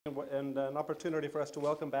And an opportunity for us to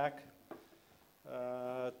welcome back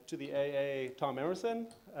to the AA Tom Emerson,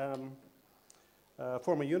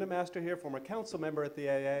 former unit master here, former council member at the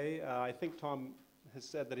AA. I think Tom has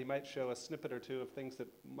said that he might show a snippet or two of things that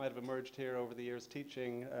might have emerged here over the years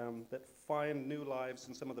teaching that find new lives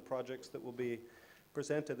in some of the projects that will be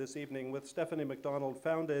presented this evening. With Stephanie Macdonald,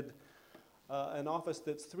 founded an office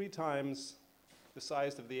that's 3 times the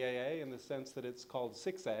size of the AA in the sense that it's called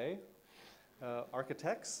 6A.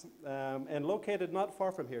 Architects, and located not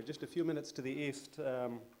far from here, just a few minutes to the east,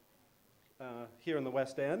 here in the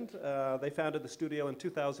West End. They founded the studio in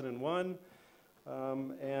 2001,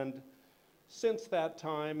 and since that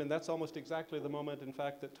time, and that's almost exactly the moment, in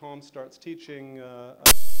fact, that Tom starts teaching,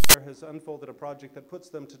 has unfolded a project that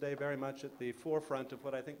puts them today very much at the forefront of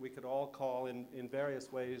what I think we could all call, in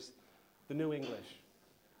various ways, the New English.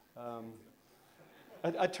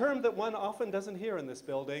 A term that one often doesn't hear in this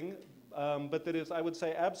building, but that is, I would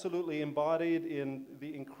say, absolutely embodied in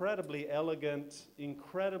the incredibly elegant,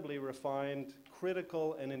 incredibly refined,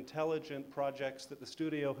 critical and intelligent projects that the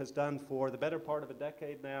studio has done for the better part of a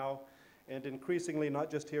decade now, and increasingly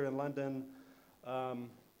not just here in London, but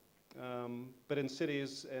in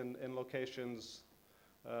cities and locations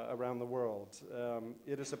around the world.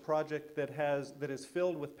 It is a project that is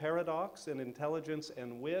filled with paradox and intelligence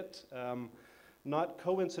and wit. Not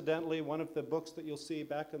coincidentally, one of the books that you'll see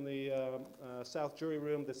back in the South Jury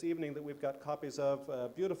Room this evening that we've got copies of, a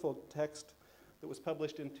beautiful text that was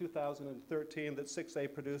published in 2013 that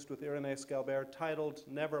 6A produced with Irénée Scalbert, titled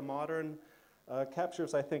Never Modern,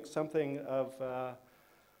 captures, I think, something of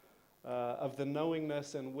the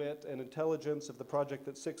knowingness and wit and intelligence of the project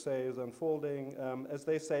that 6A is unfolding. As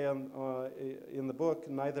they say in the book,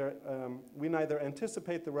 we neither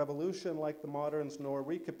anticipate the revolution like the moderns nor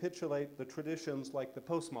recapitulate the traditions like the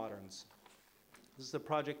postmoderns. This is a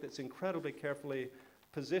project that's incredibly carefully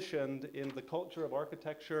positioned in the culture of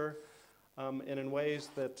architecture and in ways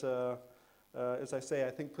that, as I say,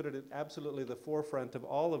 I think put it at absolutely the forefront of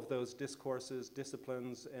all of those discourses,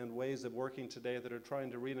 disciplines, and ways of working today that are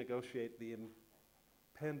trying to renegotiate the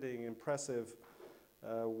impending, impressive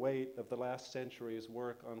weight of the last century's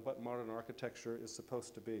work on what modern architecture is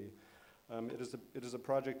supposed to be. It is a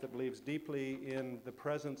project that believes deeply in the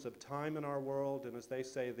presence of time in our world, and as they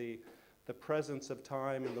say, the presence of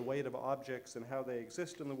time and the weight of objects and how they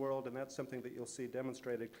exist in the world, and that's something that you'll see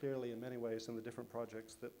demonstrated clearly in many ways in the different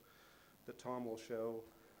projects that Tom will show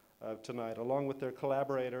tonight, along with their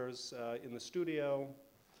collaborators in the studio.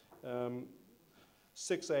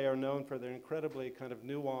 6A are known for their incredibly kind of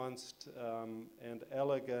nuanced and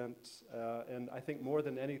elegant, and I think more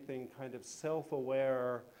than anything, kind of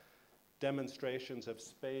self-aware demonstrations of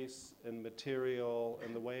space and material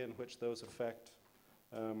and the way in which those affect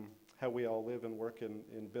how we all live and work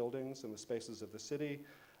in buildings and the spaces of the city.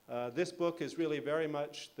 This book is really very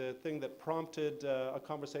much the thing that prompted a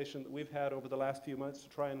conversation that we've had over the last few months to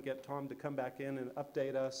try and get Tom to come back in and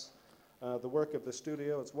update us the work of the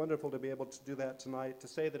studio. It's wonderful to be able to do that tonight, to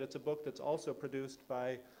say that it's a book that's also produced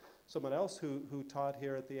by someone else who taught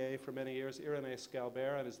here at the A for many years, Irénée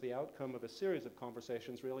Scalbert, and is the outcome of a series of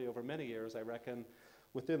conversations really over many years, I reckon,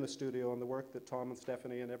 within the studio and the work that Tom and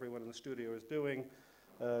Stephanie and everyone in the studio is doing.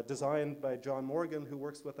 Designed by John Morgan, who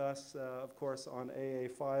works with us, of course, on AA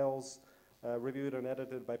files, reviewed and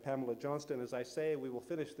edited by Pamela Johnston. As I say, we will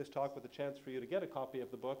finish this talk with a chance for you to get a copy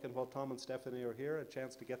of the book, and while Tom and Stephanie are here, a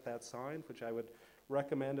chance to get that signed, which I would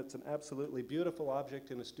recommend. It's an absolutely beautiful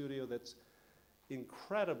object in a studio that's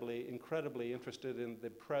incredibly, incredibly interested in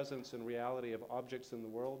the presence and reality of objects in the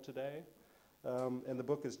world today. And the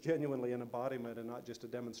book is genuinely an embodiment and not just a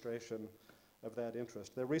demonstration of that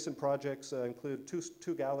interest. Their recent projects include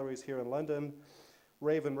two galleries here in London,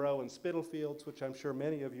 Raven Row and Spitalfields, which I'm sure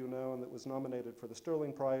many of you know, and that was nominated for the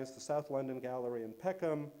Sterling Prize, the South London Gallery in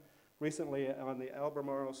Peckham, recently on the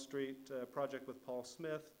Albemarle Street project with Paul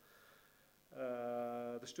Smith.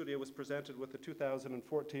 The studio was presented with the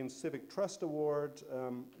 2014 Civic Trust Award.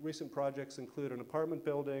 Recent projects include an apartment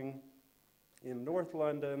building in North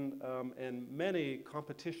London, and many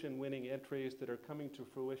competition-winning entries that are coming to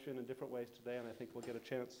fruition in different ways today, and I think we'll get a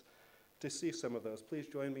chance to see some of those. Please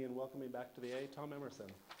join me in welcoming back to the A, Tom Emerson.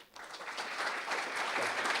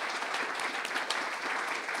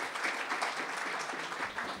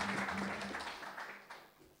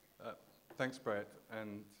 Thanks, Brett,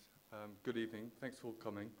 and good evening. Thanks for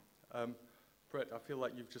coming. Brett, I feel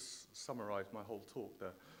like you've just summarized my whole talk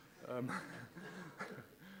there.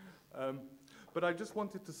 But I just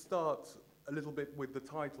wanted to start a little bit with the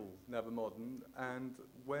title, Never Modern, and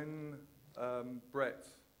when Brett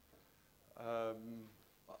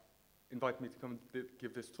invited me to come and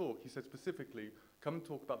give this talk, he said specifically, come and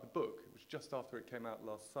talk about the book. It was just after it came out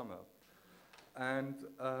last summer. And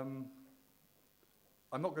I'm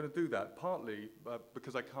not going to do that, partly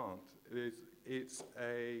because I can't. The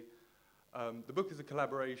book is a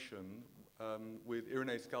collaboration with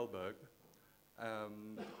Irene Skalberg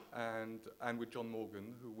and with John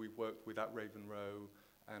Morgan, who we've worked with at Raven Row,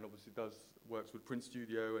 and obviously works with Print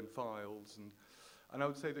Studio and Files. And I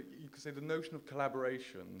would say that you could say the notion of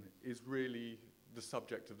collaboration is really the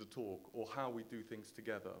subject of the talk, or how we do things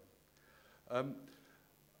together.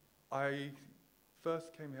 I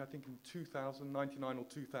first came here, I think in 1999 or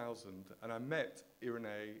 2000, and I met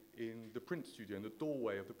Irene in the print studio, in the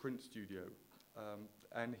doorway of the print studio.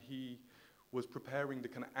 And he was preparing the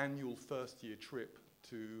kind of annual first-year trip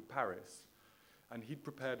to Paris. And he'd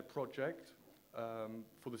prepared a project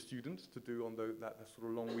for the students to do on that sort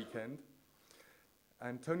of long weekend.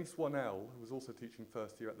 And Tony Swanell, who was also teaching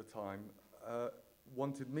first year at the time,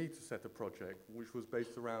 wanted me to set a project which was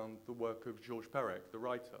based around the work of Georges Perec, the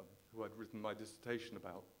writer, who I'd written my dissertation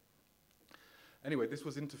about. Anyway, this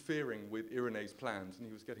was interfering with Irene's plans, and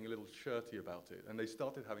he was getting a little shirty about it. And they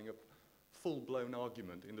started having a full-blown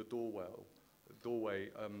argument in the doorway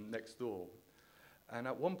next door. And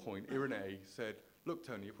at one point, Irene said, "Look,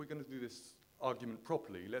 Tony, if we're going to do this argument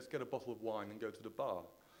properly, let's get a bottle of wine and go to the bar."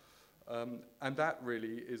 And that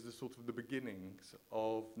really is the sort of the beginnings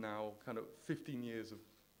of now kind of 15 years of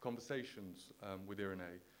conversations with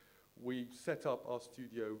Irene. We set up our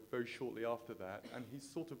studio very shortly after that, and he's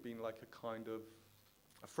sort of been like a kind of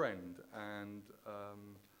a friend and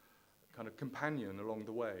kind of companion along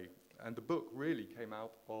the way. And the book really came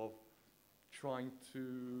out of trying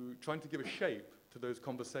to give a shape to those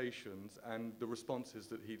conversations and the responses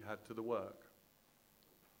that he'd had to the work.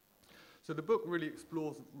 So the book really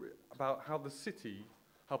explores about how the city,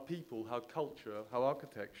 how people, how culture, how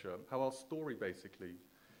architecture, how our story basically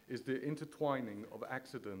is the intertwining of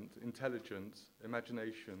accident, intelligence,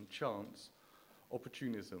 imagination, chance,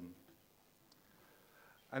 opportunism.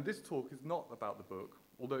 And this talk is not about the book,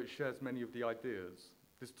 although it shares many of the ideas.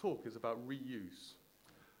 This talk is about reuse,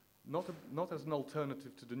 not as an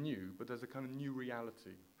alternative to the new, but as a kind of new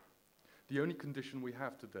reality. The only condition we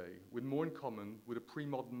have today, with more in common with a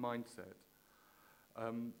pre-modern mindset,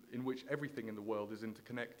 in which everything in the world is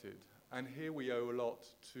interconnected. And here we owe a lot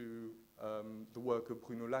to the work of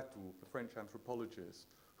Bruno Latour, the French anthropologist,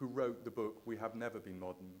 who wrote the book We Have Never Been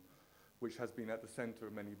Modern, which has been at the center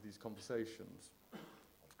of many of these conversations.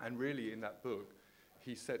 And really, in that book,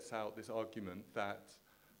 he sets out this argument that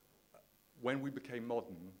when we became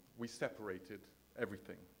modern, we separated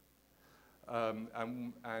everything.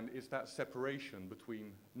 And it's that separation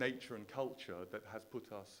between nature and culture that has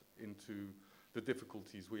put us into the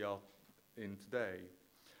difficulties we are in today.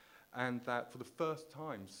 And that for the first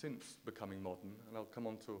time since becoming modern, and I'll come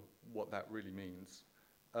on to what that really means,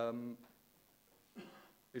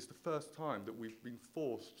 it's the first time that we've been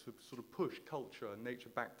forced to sort of push culture and nature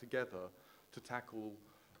back together to tackle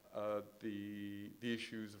the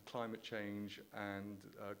issues of climate change and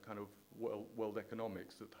kind of world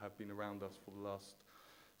economics that have been around us for the last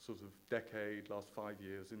sort of decade, last 5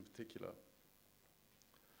 years in particular.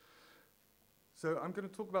 So I'm going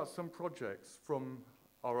to talk about some projects from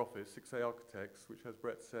our office, 6A Architects, which, as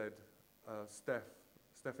Brett said,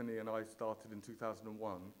 Stephanie and I started in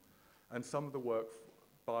 2001, and some of the work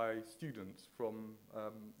by students from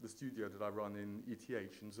the studio that I run in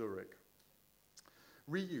ETH in Zurich.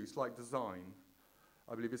 Reuse, like design,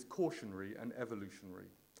 I believe is cautionary and evolutionary.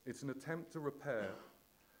 It's an attempt to repair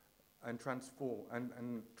and transform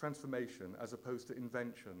and transformation as opposed to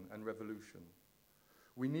invention and revolution.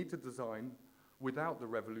 We need to design without the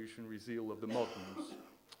revolutionary zeal of the moderns,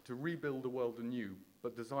 to rebuild the world anew,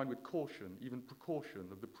 but design with caution, even precaution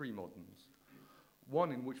of the pre-moderns.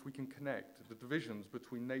 One in which we can connect the divisions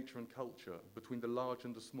between nature and culture, between the large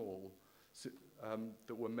and the small,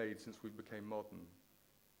 that were made since we became modern.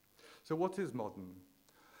 So what is modern?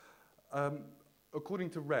 According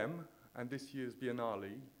to REM, and this year's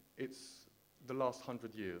Biennale, it's the last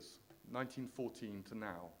 100 years, 1914 to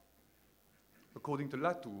now. According to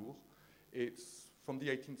Latour, it's from the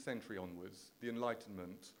 18th century onwards, the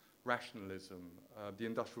Enlightenment, rationalism, the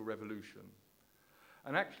Industrial Revolution.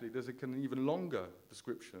 And actually, there's an even longer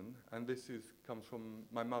description, and this comes from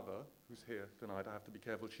my mother, who's here tonight. I have to be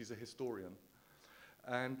careful, she's a historian.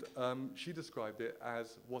 And she described it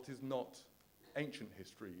as what is not ancient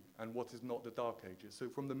history and what is not the Dark Ages, so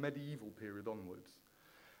from the medieval period onwards.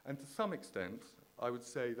 And to some extent, I would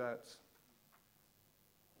say that,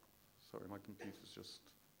 sorry, my computer's just,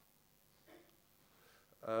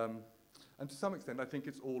 and to some extent, I think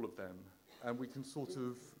it's all of them. And we can sort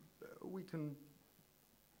of, we can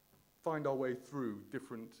find our way through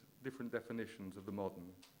different definitions of the modern.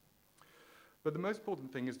 But the most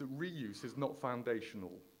important thing is that reuse is not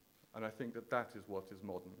foundational, and I think that that is what is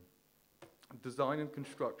modern. Design and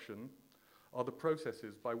construction are the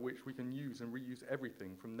processes by which we can use and reuse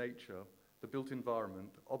everything from nature, the built environment,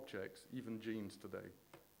 objects, even genes today.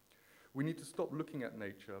 We need to stop looking at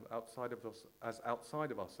nature outside of us as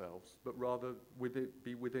outside of ourselves, but rather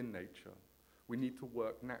be within nature. We need to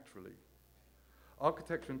work naturally.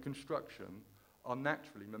 Architecture and construction are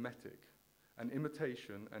naturally mimetic, and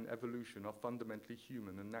imitation and evolution are fundamentally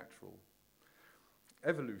human and natural.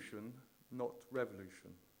 Evolution, not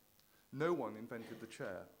revolution. No one invented the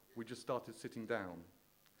chair. We just started sitting down.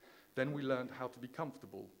 Then we learned how to be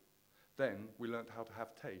comfortable. Then we learned how to have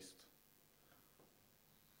taste.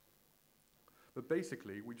 But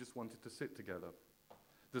basically, we just wanted to sit together.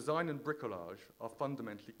 Design and bricolage are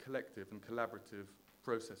fundamentally collective and collaborative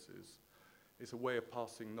processes. It's a way of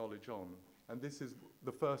passing knowledge on. And this is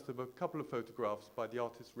the first of a couple of photographs by the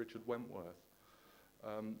artist Richard Wentworth,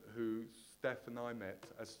 who Steph and I met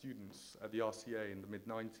as students at the RCA in the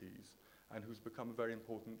mid-90s, and who's become a very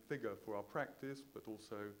important figure for our practice, but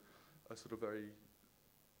also a sort of very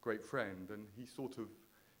great friend. And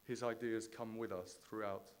his ideas come with us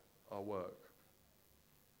throughout our work.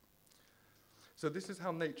 So this is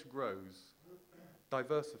how nature grows,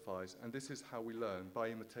 diversifies, and this is how we learn, by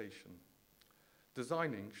imitation.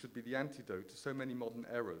 Designing should be the antidote to so many modern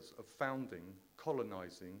errors of founding,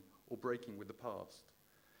 colonizing, or breaking with the past.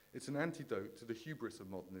 It's an antidote to the hubris of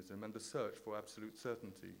modernism and the search for absolute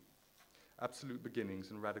certainty, absolute beginnings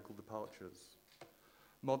and radical departures.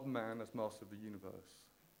 Modern man as master of the universe.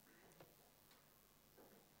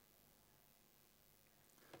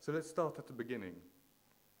 So let's start at the beginning.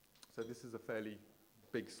 So this is a fairly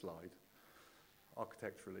big slide,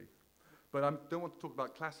 architecturally. But I don't want to talk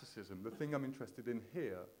about classicism. The thing I'm interested in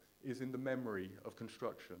here is in the memory of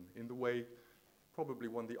construction, in the way, probably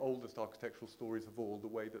one of the oldest architectural stories of all, the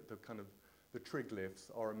way that the triglyphs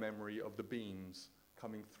are a memory of the beams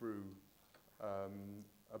coming through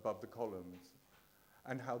above the columns,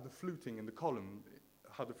 and how the fluting in the columns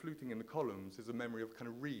is a memory of kind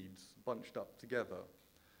of reeds bunched up together.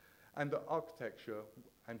 And that architecture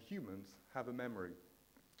and humans have a memory.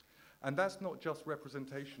 And that's not just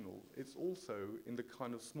representational, it's also in the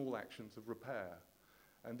kind of small actions of repair.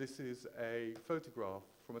 And this is a photograph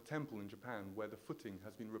from a temple in Japan where the footing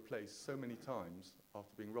has been replaced so many times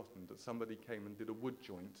after being rotten that somebody came and did a wood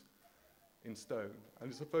joint in stone. And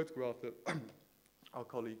it's a photograph that our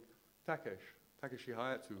colleague Takeshi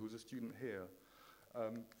Hayatsu, who's a student here,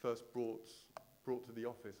 first brought to the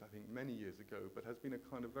office, I think, many years ago, but has been a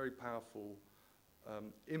kind of very powerful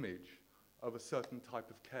image of a certain type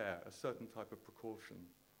of care, a certain type of precaution.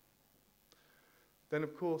 Then,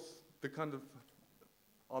 of course, the kind of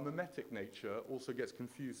our mimetic nature also gets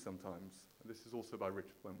confused sometimes. This is also by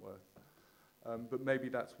Richard Wentworth. But maybe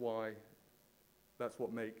that's what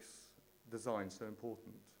makes design so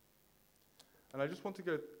important. And I just want to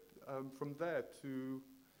go from there to,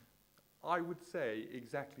 I would say,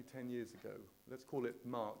 exactly 10 years ago. Let's call it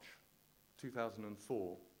March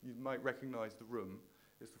 2004. You might recognize the room.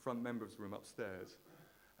 It's the front members' room upstairs.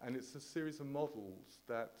 And it's a series of models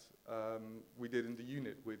that we did in the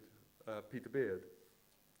unit with Peter Beard,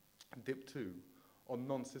 DIP 2, on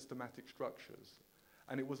non-systematic structures.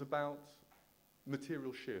 And it was about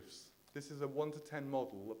material shifts. This is a 1-to-10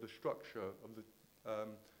 model of the structure of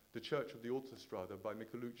the Church of the Autostrada by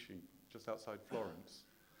Michelucci, just outside Florence.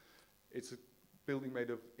 It's a building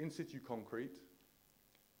made of in-situ concrete,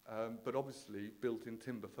 but obviously built in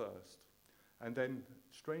timber first. And then,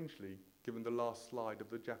 strangely, given the last slide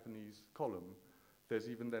of the Japanese column, there's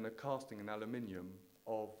even then a casting in aluminium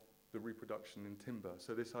of the reproduction in timber.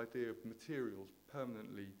 So this idea of materials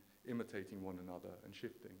permanently imitating one another and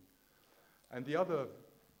shifting. And the other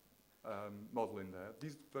model in there,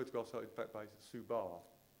 these photographs are in fact by Sue Barr,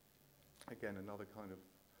 again another kind of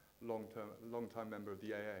long-time member of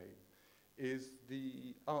the AA, is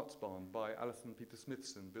the Arts Barn by Alison Peter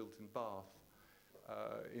Smithson, built in Bath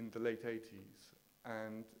in the late 80s.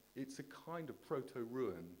 And it's a kind of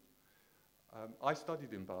proto-ruin. I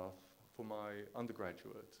studied in Bath for my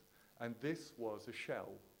undergraduate, and this was a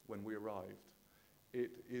shell when we arrived.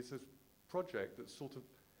 It is a project that sort of,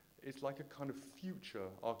 it's like a kind of future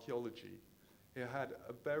archaeology. It had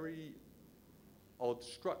a very odd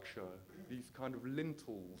structure, these kind of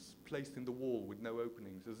lintels placed in the wall with no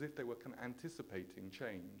openings, as if they were kind of anticipating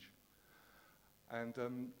change.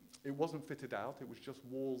 And it wasn't fitted out, it was just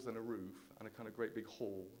walls and a roof and a kind of great big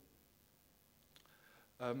hall.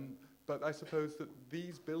 But I suppose that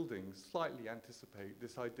these buildings slightly anticipate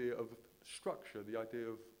this idea of structure, the idea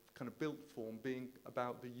of kind of built form being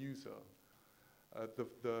about the user.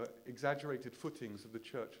 The exaggerated footings of the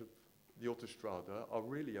Church of the Autostrada are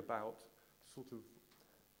really about sort of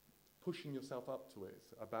pushing yourself up to it,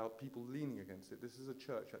 about people leaning against it. This is a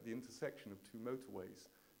church at the intersection of two motorways.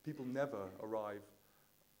 People never arrive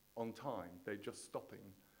on time, they're just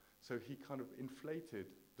stopping. So he kind of inflated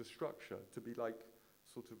the structure to be like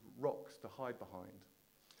sort of rocks to hide behind.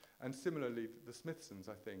 And similarly, the Smithsons,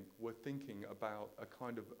 I think, were thinking about a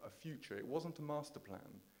kind of a future. It wasn't a master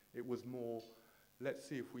plan. It was more, let's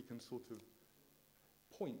see if we can sort of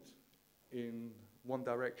point in one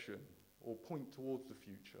direction or point towards the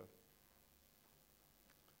future.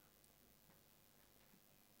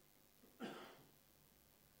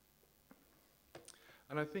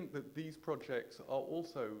 And I think that these projects are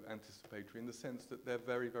also anticipatory in the sense that they're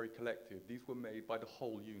very, very collective. These were made by the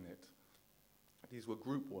whole unit. These were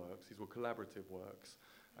group works, these were collaborative works,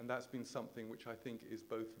 and that's been something which I think is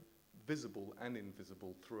both visible and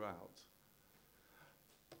invisible throughout.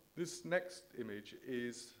 This next image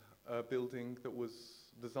is a building that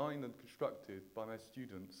was designed and constructed by my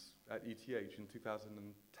students at ETH in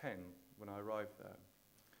 2010 when I arrived there.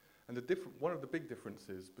 And one of the big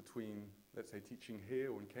differences between, let's say, teaching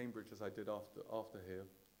here or in Cambridge as I did after here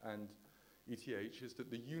and ETH is that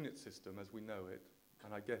the unit system as we know it,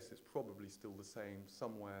 and I guess it's probably still the same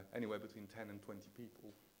somewhere, anywhere between 10 and 20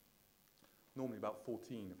 people, normally about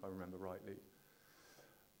 14 if I remember rightly,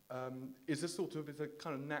 is a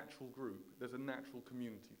kind of natural group. There's a natural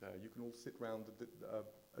community there. You can all sit around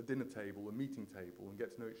a dinner table, a meeting table, and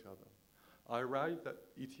get to know each other. I arrived at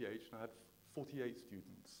ETH and I had 48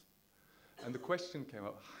 students. And the question came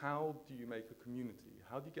up, how do you make a community?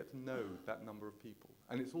 How do you get to know that number of people?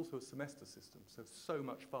 And it's also a semester system, so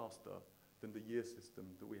much faster than the year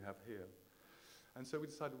system that we have here. And so we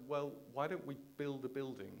decided, well, why don't we build a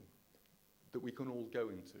building that we can all go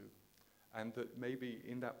into? And that maybe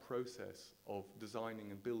in that process of designing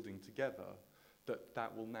and building together,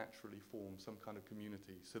 that will naturally form some kind of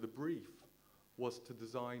community. So the brief was to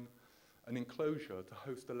design an enclosure to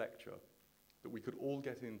host a lecture that we could all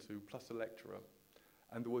get into, plus a lecturer.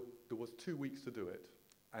 And there was 2 weeks to do it,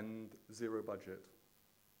 and zero budget.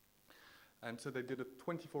 And so they did a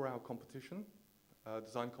 24-hour competition,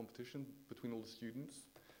 design competition between all the students.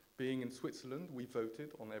 Being in Switzerland, we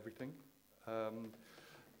voted on everything.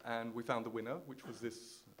 And we found the winner, which was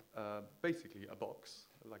this, basically a box,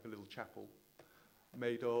 like a little chapel,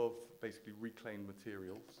 made of basically reclaimed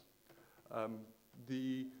materials.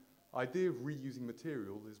 The idea of reusing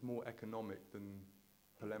material is more economic than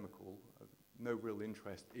polemical. No real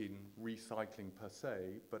interest in recycling per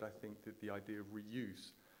se, but I think that the idea of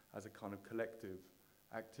reuse as a kind of collective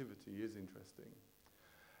activity is interesting.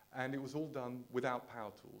 And it was all done without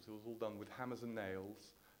power tools. It was all done with hammers and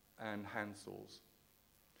nails and hand saws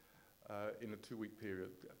in a 2-week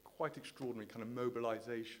period. Quite extraordinary kind of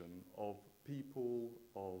mobilization of people,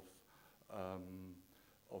 of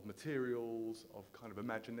materials, of kind of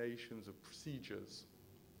imaginations, of procedures.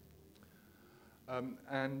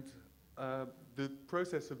 The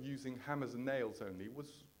process of using hammers and nails only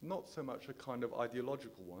was not so much a kind of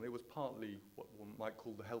ideological one. It was partly what one might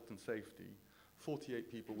call the health and safety.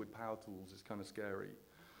 48 people with power tools is kind of scary.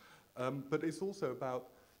 But it's also about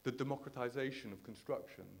the democratization of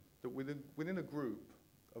construction, that within a group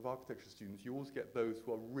of architecture students, you always get those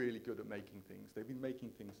who are really good at making things. They've been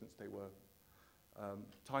making things since they were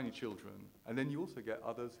tiny children. And then you also get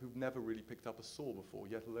others who've never really picked up a saw before,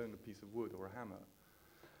 yet alone a piece of wood or a hammer.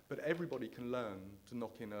 But everybody can learn to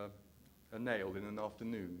knock in a nail in an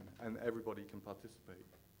afternoon, and everybody can participate.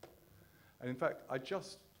 And in fact, I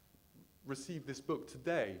just received this book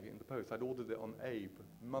today in the post. I'd ordered it on Abe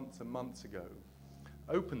months and months ago.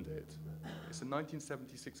 Opened it. It's a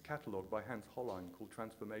 1976 catalogue by Hans Hollein called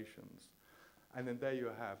Transformations. And then there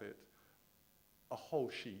you have it, a whole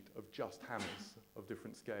sheet of just hammers of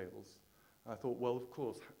different scales. And I thought, well, of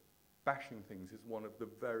course, bashing things is one of the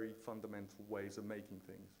very fundamental ways of making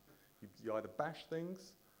things. You either bash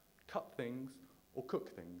things, cut things, or cook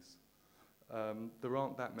things. There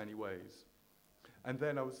aren't that many ways. And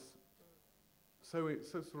then I was so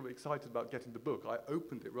sort of excited about getting the book, I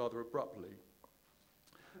opened it rather abruptly.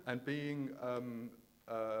 And being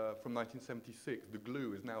from 1976, the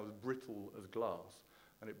glue is now as brittle as glass,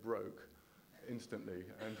 and it broke instantly.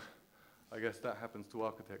 And I guess that happens to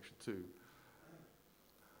architecture too.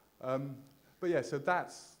 But yeah, so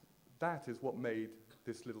that is what made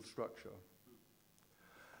this little structure.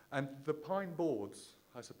 And the pine boards,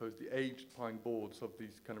 I suppose the aged pine boards of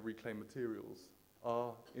these kind of reclaimed materials,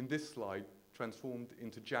 are, in this slide, transformed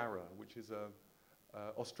into jarrah, which is a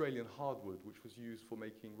Australian hardwood which was used for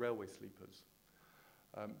making railway sleepers.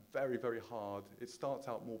 Very, very hard. It starts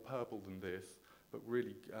out more purple than this, but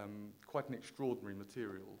really quite an extraordinary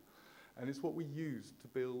material. And it's what we used to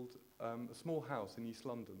build a small house in East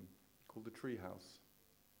London called the Tree House.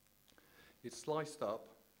 It's sliced up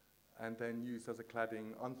and then used as a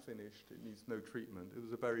cladding, unfinished. It needs no treatment. It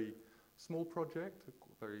was a very small project,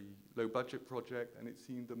 a very low budget project, and it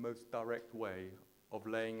seemed the most direct way of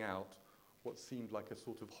laying out what seemed like a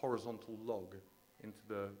sort of horizontal log into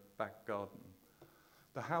the back garden.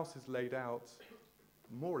 The house is laid out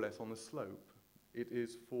more or less on a slope. It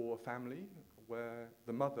is for a family where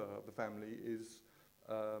the mother of the family is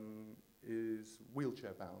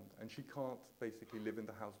wheelchair bound, and she can't basically live in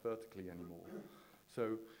the house vertically anymore.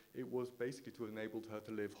 So it was basically to enable her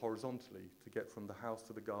to live horizontally, to get from the house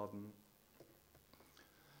to the garden,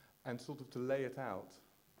 and sort of to lay it out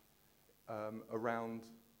around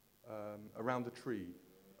the tree,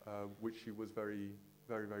 which she was very,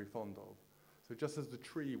 very, very fond of. So just as the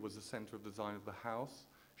tree was the center of the design of the house,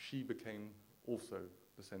 she became also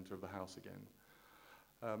the center of the house again.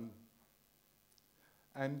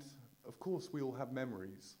 And of course, we all have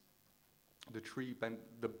memories. The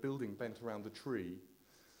building bent around the tree.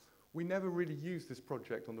 We never really used this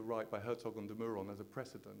project on the right by Herzog and de Meuron as a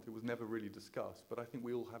precedent. It was never really discussed, but I think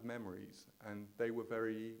we all have memories, and they were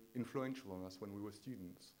very influential on us when we were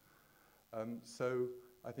students. So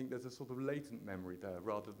I think there's a sort of latent memory there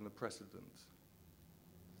rather than a precedent.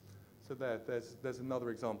 So there's another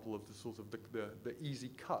example of the sort of the easy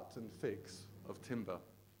cut and fix of timber.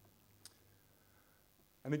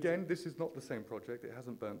 And again, this is not the same project. It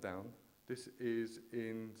hasn't burnt down. This is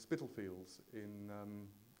in Spitalfields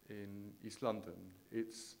in East London.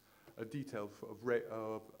 It's a detail of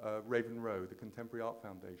Raven Row, the Contemporary Art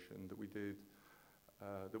Foundation that we did,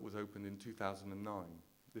 that was opened in 2009.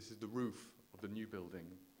 This is the roof of the new building.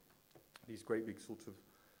 These great big sort of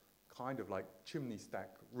kind of like chimney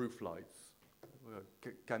stack roof lights,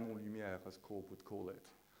 canon lumière as Corb would call it.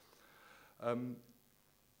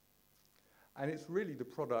 And it's really the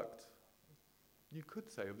product, you could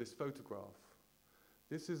say, of this photograph.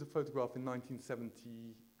 This is a photograph in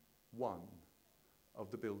 1971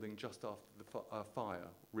 of the building just after the fire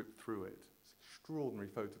ripped through it. It's an extraordinary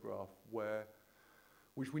photograph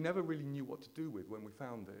which we never really knew what to do with when we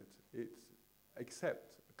found it.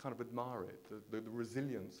 Except kind of admire it, the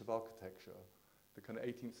resilience of architecture, the kind of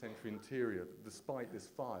 18th century interior, despite this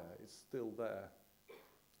fire, is still there.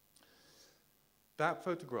 That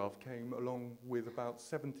photograph came along with about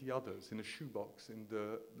 70 others in a shoebox in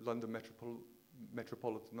the London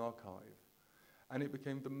Metropolitan Archive. And it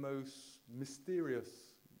became the most mysterious,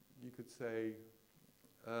 you could say,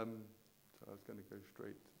 so I was going to go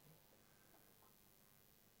straight.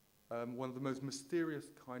 One of the most mysterious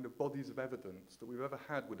kind of bodies of evidence that we've ever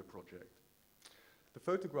had with a project. The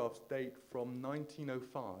photographs date from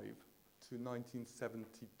 1905 to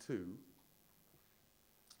 1972.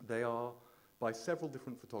 They are by several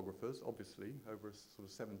different photographers, obviously, over a sort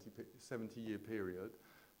of 70-year period,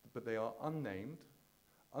 but they are unnamed,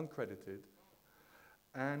 uncredited,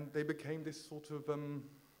 and they became this sort of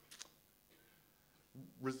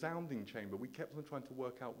resounding chamber. We kept on trying to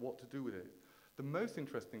work out what to do with it. The most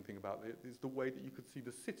interesting thing about it is the way that you could see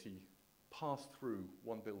the city pass through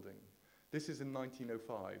one building. This is in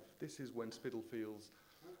 1905. This is when Spitalfields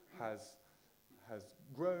has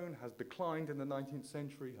grown, has declined in the 19th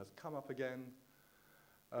century, has come up again.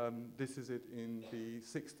 This is it in the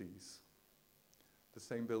 60s. The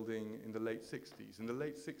same building in the late 60s. In the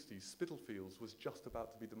late 60s, Spitalfields was just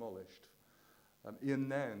about to be demolished. Ian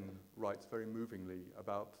Nairn writes very movingly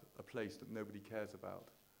about a place that nobody cares about.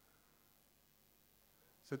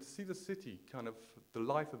 So to see the city, kind of the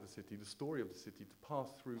life of the city, the story of the city, to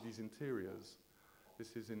pass through these interiors,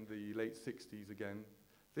 this is in the late 60s again.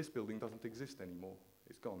 This building doesn't exist anymore.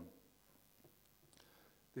 It's gone.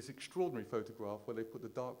 This extraordinary photograph where they put the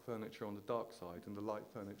dark furniture on the dark side and the light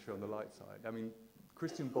furniture on the light side. I mean,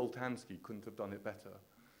 Christian Boltanski couldn't have done it better.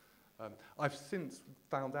 I've since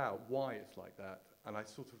found out why it's like that, and I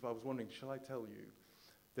was wondering, shall I tell you?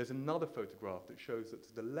 There's another photograph that shows that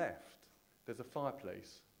to the left, there's a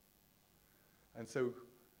fireplace. And so,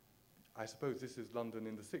 I suppose this is London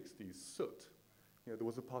in the 60s, soot. You know, there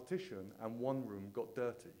was a partition and one room got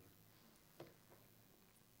dirty.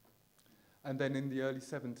 And then in the early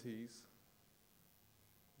 70s,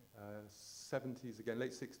 70s again,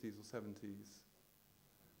 late 60s or 70s.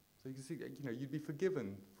 So you can see, you know, you'd be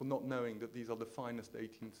forgiven for not knowing that these are the finest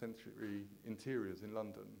 18th century interiors in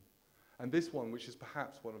London. And this one, which is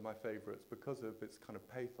perhaps one of my favorites because of its kind of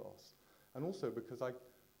pathos, and also because I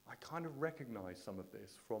kind of recognize some of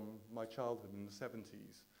this from my childhood in the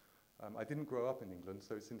 70s. I didn't grow up in England,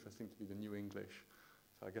 so it's interesting to be the New English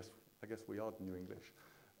So I guess we are New English.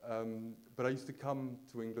 But I used to come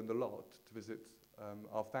to England a lot to visit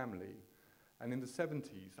our family. And in the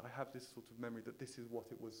 70s, I have this sort of memory that this is what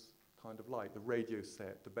it was kind of like, the radio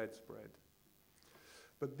set, the bedspread.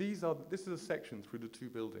 But this is a section through the two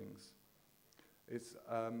buildings.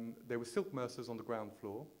 There were silk mercers on the ground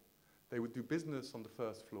floor. They would do business on the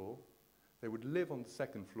first floor. They would live on the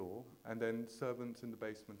second floor, and then servants in the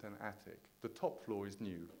basement and attic. The top floor is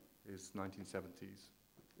new, is 1970s,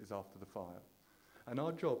 is after the fire. And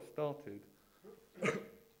our job started,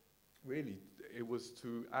 really, it was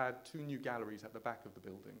to add 2 new galleries at the back of the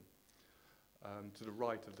building, to the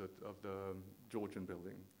right of the Georgian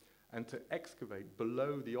building, and to excavate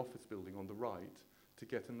below the office building on the right to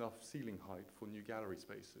get enough ceiling height for new gallery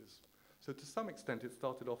spaces. So to some extent, it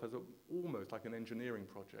started off as almost like an engineering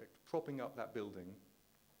project, propping up that building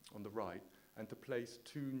on the right, and to place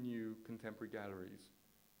 2 new contemporary galleries,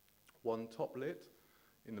 one top lit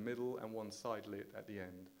in the middle and one side lit at the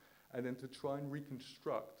end, and then to try and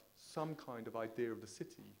reconstruct some kind of idea of the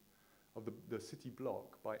city, of the city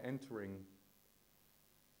block, by entering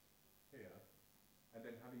here and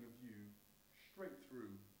then having a view straight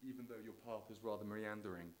through, even though your path is rather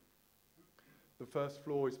meandering. The first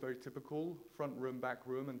floor is very typical, front room, back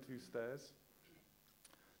room, and 2 stairs.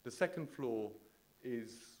 The second floor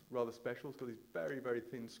is rather special. It's got these very, very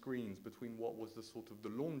thin screens between what was the sort of the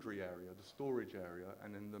laundry area, the storage area,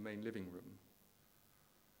 and then the main living room.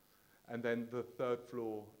 And then the third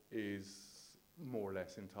floor is more or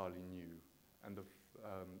less entirely new, and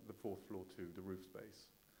the fourth floor too, the roof space.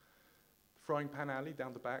 Frying pan alley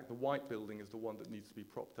down the back, the white building is the one that needs to be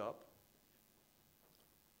propped up.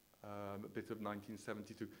 A bit of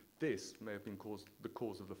 1972. This may have been the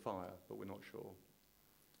cause of the fire, but we're not sure,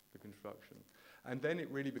 the construction. And then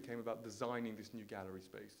it really became about designing this new gallery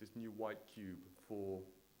space, this new white cube for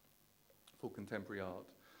contemporary art,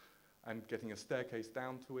 and getting a staircase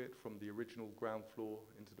down to it from the original ground floor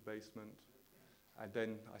into the basement. And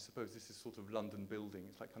then I suppose this is sort of London building.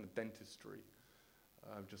 It's like kind of dentistry,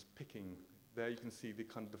 just picking. There you can see the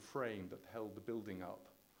kind of the frame that held the building up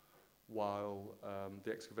while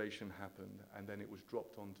the excavation happened, and then it was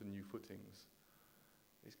dropped onto new footings.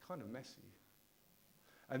 It's kind of messy.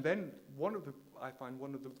 And then I find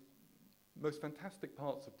one of the most fantastic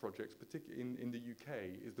parts of projects, particularly in the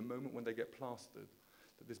UK, is the moment when they get plastered.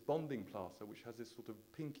 That this bonding plaster, which has this sort of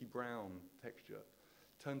pinky brown texture,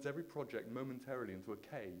 turns every project momentarily into a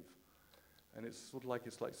cave. And it's sort of like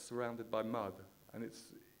it's like surrounded by mud. And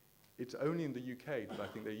it's only in the UK that I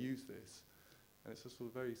think they use this. And it's a sort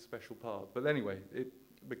of very special part. But anyway, it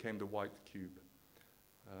became the white cube,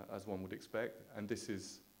 as one would expect. And this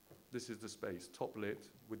is the space, top lit,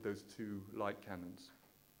 with those 2 light cannons.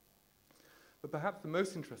 But perhaps the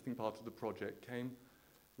most interesting part of the project came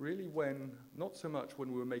really not so much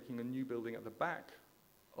when we were making a new building at the back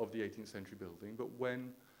of the 18th century building, but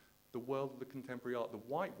when the world of the contemporary art, the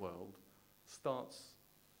white world, starts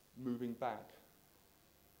moving back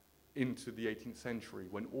into the 18th century,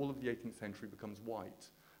 when all of the 18th century becomes white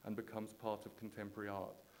and becomes part of contemporary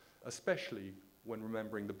art, especially when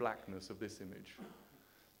remembering the blackness of this image,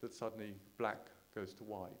 that suddenly black goes to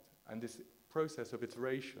white. And this process of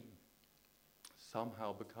iteration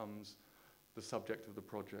somehow becomes the subject of the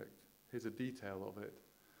project. Here's a detail of it.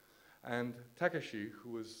 And Takeshi,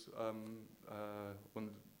 who was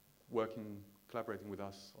collaborating with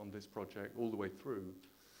us on this project all the way through,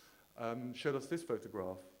 showed us this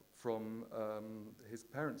photograph from his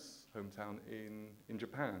parents' hometown in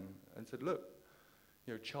Japan, and said, look,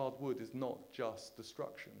 charred wood is not just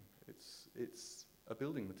destruction, it's a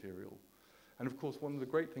building material. And of course, one of the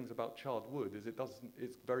great things about charred wood is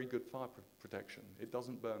it's very good fire protection. It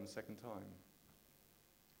doesn't burn the second time.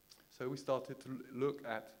 So we started to look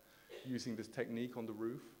at using this technique on the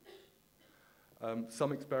roof.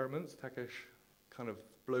 Some experiments, Takesh kind of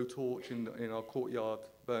blowtorch in our courtyard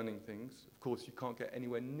burning things. Of course, you can't get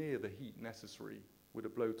anywhere near the heat necessary with a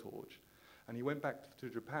blowtorch. And he went back to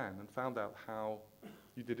Japan and found out how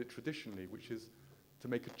you did it traditionally, which is to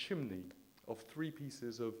make a chimney of 3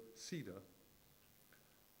 pieces of cedar.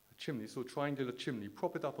 A chimney, so a triangular chimney,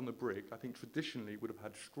 prop it up on the brick. I think traditionally it would have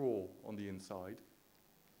had straw on the inside,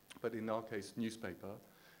 but in our case, newspaper.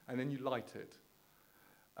 And then you light it.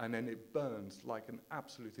 And then it burns like an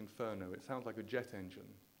absolute inferno. It sounds like a jet engine.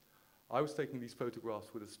 I was taking these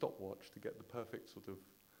photographs with a stopwatch to get the perfect sort of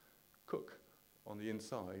cook on the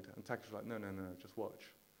inside, and Takesh was like, no, just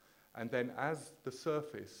watch. And then as the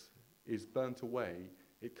surface is burnt away,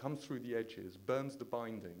 it comes through the edges, burns the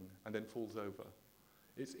binding, and then falls over.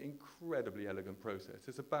 It's an incredibly elegant process.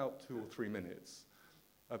 It's about 2 or 3 minutes.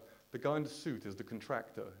 The guy in the suit is the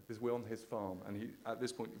contractor, because we're on his farm, and he, at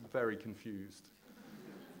this point, very confused.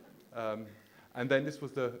 And then this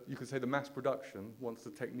was you could say the mass production, once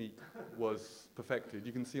the technique was perfected.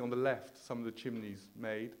 You can see on the left some of the chimneys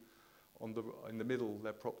made. In the middle,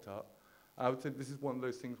 they're propped up. I would say this is one of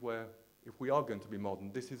those things where, if we are going to be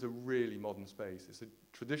modern, this is a really modern space. It's a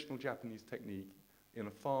traditional Japanese technique in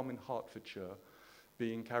a farm in Hertfordshire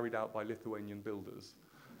being carried out by Lithuanian builders.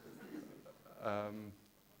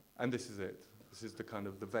 And this is it. This is the kind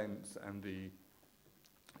of the vents and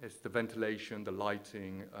it's the ventilation, the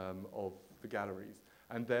lighting of the galleries.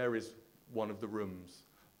 And there is one of the rooms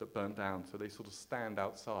that burnt down. So they sort of stand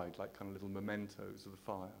outside like kind of little mementos of the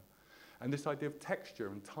fire. And this idea of texture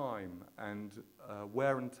and time and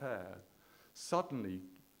wear and tear suddenly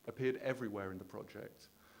appeared everywhere in the project.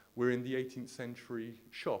 We're in the 18th century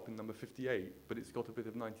shop in number 58, but it's got a bit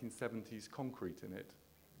of 1970s concrete in it.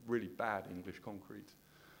 Really bad English concrete,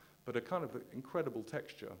 but a kind of incredible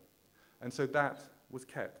texture. And so that was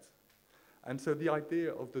kept. And so the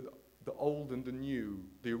idea of the old and the new,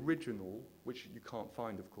 the original, which you can't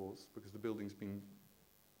find, of course, because the building's been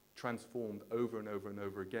transformed over and over and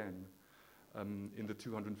over again in the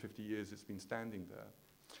 250 years it's been standing there,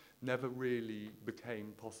 never really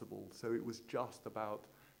became possible. So it was just about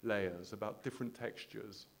layers, about different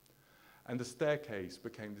textures. And the staircase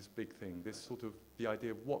became this big thing, this sort of the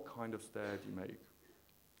idea of what kind of stair do you make.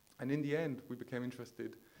 And in the end, we became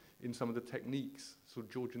interested in some of the techniques, sort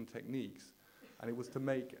of Georgian techniques, and it was to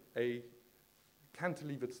make a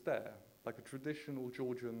cantilevered stair, like a traditional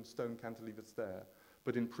Georgian stone cantilevered stair,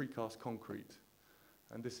 but in precast concrete.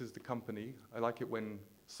 And this is the company. I like it when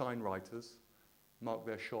sign writers mark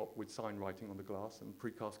their shop with sign writing on the glass, and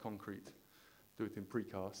precast concrete do it in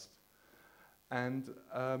precast. And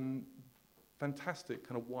fantastic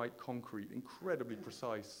kind of white concrete, incredibly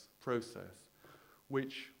precise process,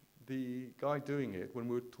 which the guy doing it, when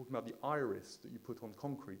we were talking about the iris that you put on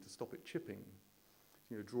concrete to stop it chipping,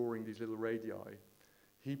 drawing these little radii,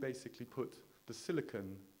 he basically put the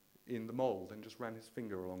silicon in the mold and just ran his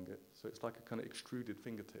finger along it. So it's like a kind of extruded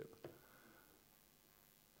fingertip.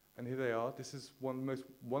 And here they are. This is one of the most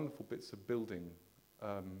wonderful bits of building,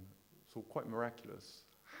 so quite miraculous,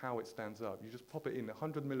 how it stands up. You just pop it in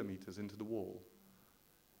 100 millimeters into the wall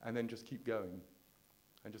and then just keep going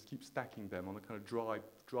and just keep stacking them on a kind of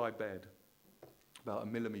dry bed, about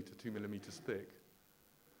 1 millimeter, 2 millimeters thick.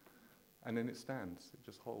 And then it stands, it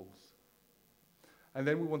just holds. And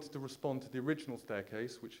then we wanted to respond to the original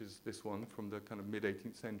staircase, which is this one from the kind of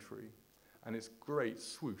mid-18th century. And it's great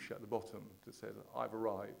swoosh at the bottom that says, "I've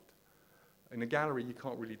arrived." In a gallery, you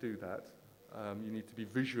can't really do that. You need to be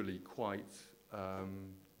visually quite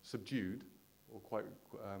subdued or quite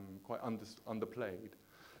underplayed.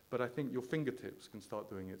 But I think your fingertips can start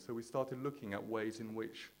doing it. So we started looking at ways in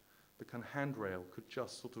which the kind of handrail could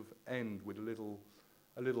just sort of end with a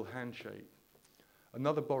little handshake.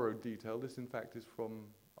 Another borrowed detail, this in fact is from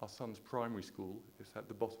our son's primary school. It's at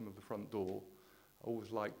the bottom of the front door. I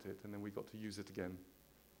always liked it, and then we got to use it again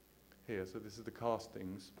here. So this is the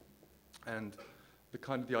castings. And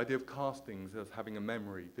the idea of castings as having a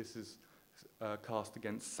memory. This is cast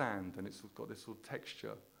against sand, and it's got this sort of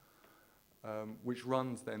texture, which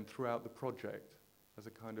runs then throughout the project as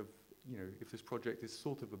a kind of, if this project is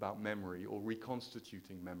sort of about memory or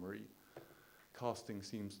reconstituting memory, casting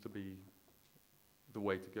seems to be the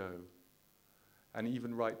way to go. And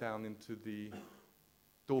even right down into the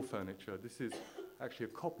door furniture. This is actually a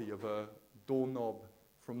copy of a doorknob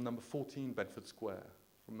from number 14 Bedford Square.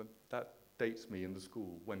 That dates me in the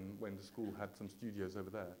school, when the school had some studios over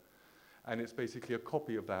there. And it's basically a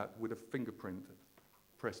copy of that with a fingerprint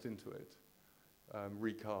pressed into it,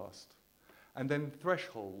 recast. And then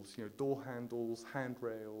thresholds, door handles,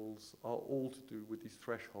 handrails are all to do with these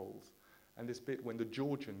thresholds. And this bit, when the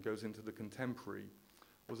Georgian goes into the contemporary,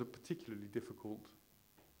 was a particularly difficult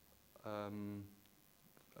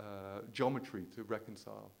geometry to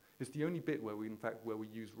reconcile. It's the only bit where we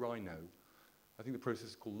use rhino. I think the process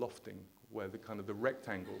is called lofting, where the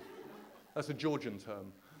rectangle, that's a Georgian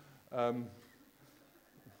term.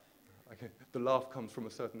 The laugh comes from a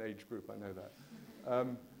certain age group, I know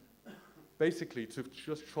that. Basically, to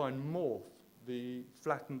just try and morph the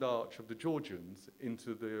flattened arch of the Georgians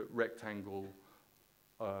into the rectangle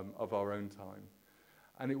of our own time.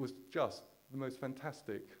 And it was just the most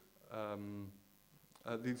fantastic.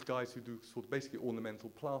 These guys who do sort of basically ornamental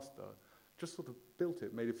plaster just sort of built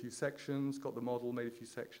it, made a few sections, got the model, made a few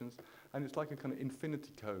sections, and it's like a kind of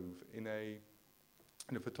infinity cove in a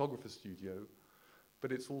photographer's studio,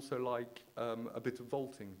 but it's also like a bit of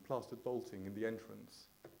vaulting, plastered vaulting in the entrance.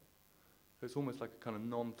 So it's almost like a kind of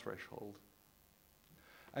non-threshold.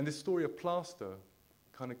 And this story of plaster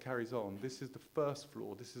kind of carries on. This is the first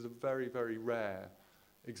floor. This is a very, very rare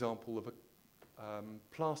example of a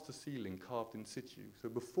plaster ceiling carved in situ. So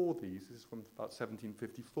before these, this is from about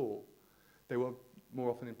 1754, they were more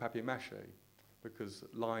often in papier-mâché because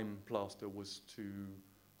lime plaster was too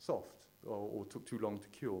soft or took too long to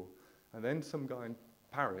cure. And then some guy in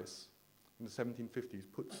Paris in the 1750s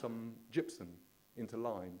put some gypsum into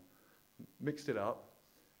lime, mixed it up,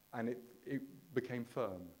 and it became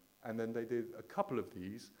firm. And then they did a couple of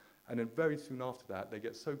these, and then very soon after that, they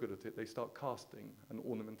get so good at it, they start casting, and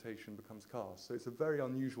ornamentation becomes cast. So it's a very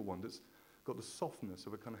unusual one that's got the softness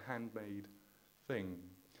of a kind of handmade thing.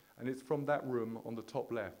 And it's from that room on the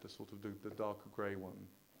top left, the sort of the darker grey one.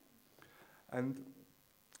 And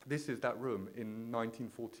this is that room in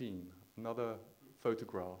 1914, another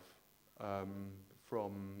photograph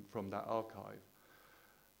from that archive.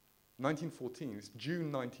 1914, it's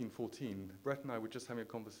June 1914. Brett and I were just having a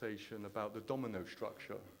conversation about the domino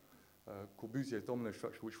structure, Corbusier's domino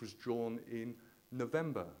structure, which was drawn in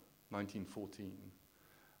November 1914.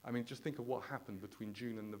 I mean, just think of what happened between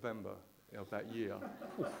June and November of that year.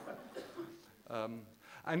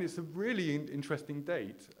 And it's a really interesting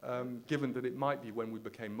date, given that it might be when we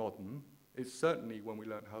became modern. It's certainly when we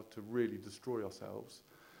learned how to really destroy ourselves.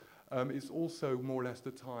 It's also more or less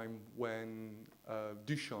the time when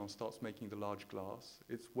Duchamp starts making the large glass.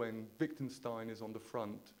 It's when Wittgenstein is on the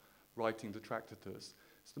front writing the Tractatus.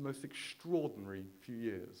 It's the most extraordinary few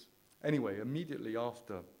years. Anyway, immediately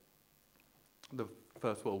after the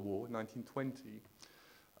First World War, 1920,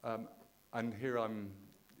 and here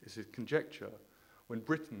this is conjecture, when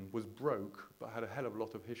Britain was broke but had a hell of a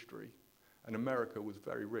lot of history, and America was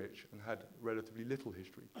very rich and had relatively little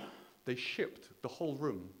history, they shipped the whole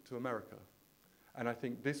room to America. And I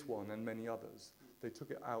think this one and many others, they took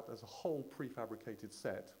it out as a whole prefabricated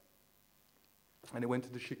set. And it went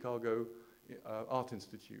to the Chicago Art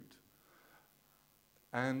Institute.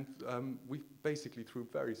 And we basically, through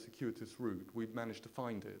a very circuitous route, we've managed to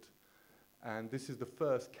find it. And this is the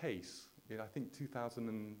first case in, I think,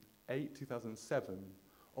 2008, 2007,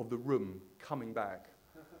 of the room coming back,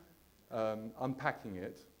 unpacking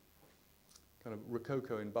it, kind of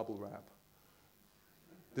Rococo in bubble wrap.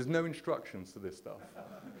 There's no instructions to this stuff.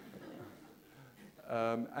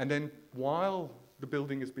 And then while the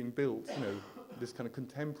building is being built, this kind of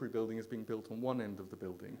contemporary building is being built on one end of the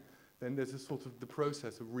building, then there's a sort of the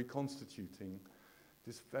process of reconstituting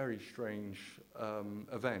this very strange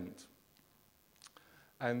event.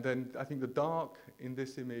 And then I think the dark in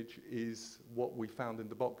this image is what we found in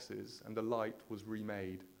the boxes, and the light was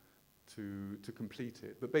remade to complete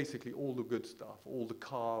it. But basically all the good stuff, all the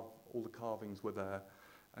carvings were there,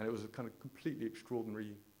 and it was a kind of completely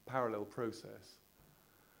extraordinary parallel process.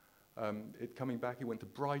 It coming back, it went to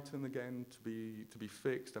Brighton again to be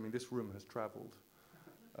fixed. I mean, this room has traveled.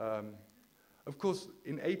 Of course,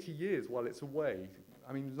 in 80 years while it's away,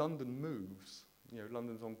 I mean, London moves.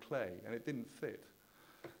 London's on clay, and it didn't fit.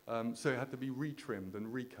 So it had to be retrimmed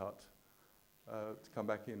and recut to come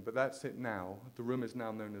back in. But that's it now. The room is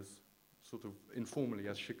now known as, sort of informally,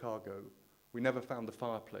 as Chicago. We never found the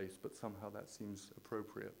fireplace, but somehow that seems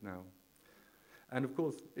appropriate now. And of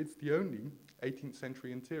course, it's the only 18th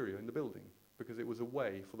century interior in the building, because it was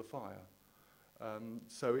away for the fire.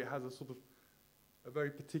 So it has a sort of a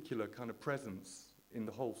very particular kind of presence in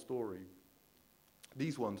the whole story.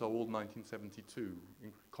 These ones are all 1972,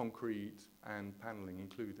 in concrete and paneling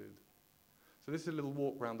included. So this is a little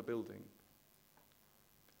walk around the building,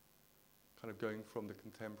 kind of going from the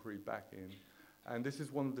contemporary back in. And this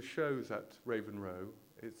is one of the shows at Raven Row.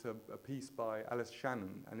 It's a piece by Alice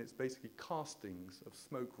Shannon, and it's basically castings of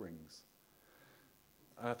smoke rings.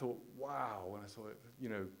 And I thought, wow, when I saw it,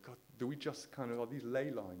 God, do we just kind of, are these ley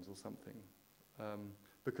lines or something?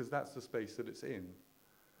 Because that's the space that it's in.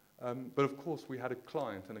 But of course, we had a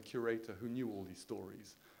client and a curator who knew all these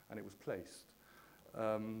stories, and it was placed.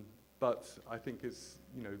 But I think it's,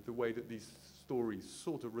 the way that these stories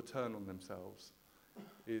sort of return on themselves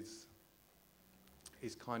is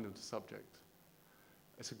kind of the subject.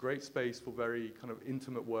 It's a great space for very kind of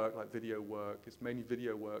intimate work, like video work. It's mainly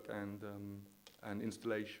video work and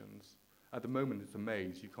installations. At the moment, it's a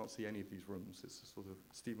maze. You can't see any of these rooms. It's a sort of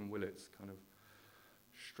Stephen Willett's kind of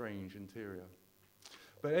strange interior.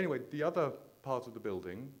 But anyway, the other part of the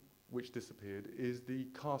building, which disappeared, is the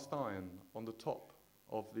cast iron on the top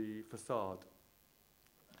of the facade,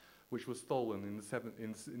 which was stolen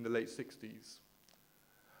in the late 60s.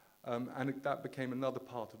 And that became another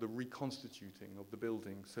part of the reconstituting of the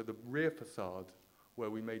building. So the rear facade,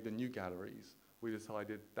 where we made the new galleries, we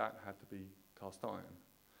decided that had to be cast iron.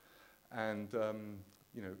 And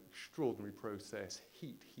extraordinary process,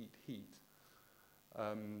 heat.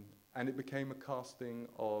 And it became a casting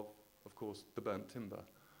of course, the burnt timber.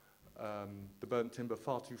 The burnt timber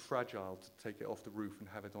far too fragile to take it off the roof and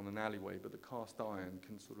have it on an alleyway, but the cast iron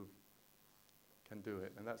can do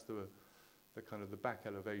it. And that's the kind of the back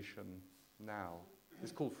elevation now.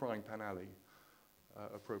 It's called Frying Pan Alley,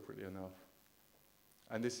 appropriately enough.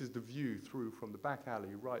 And this is the view through from the back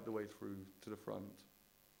alley right the way through to the front.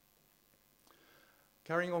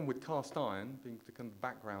 Carrying on with cast iron, being the kind of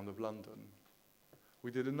background of London,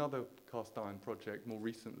 we did another cast iron project more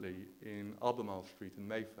recently in Albemarle Street in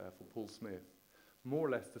Mayfair for Paul Smith. More or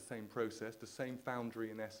less the same process, the same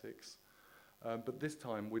foundry in Essex, but this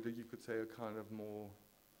time with, you could say, a kind of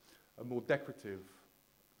a more decorative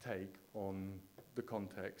take on the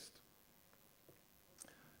context.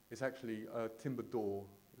 It's actually a timber door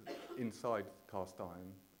inside cast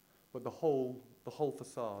iron, but the whole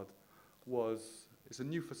facade it's a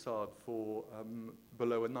new facade for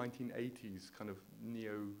below a 1980s kind of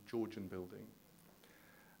neo-Georgian building.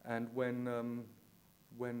 And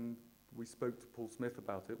when we spoke to Paul Smith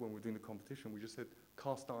about it, when we were doing the competition, we just said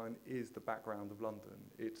cast iron is the background of London.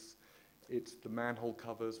 It's the manhole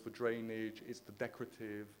covers for drainage, it's the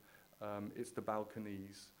decorative, it's the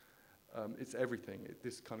balconies, it's everything.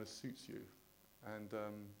 This kind of suits you. And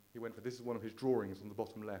he went for, this is one of his drawings on the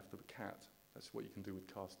bottom left of a cat. That's what you can do with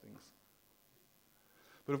castings.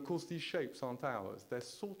 But of course, these shapes aren't ours. They're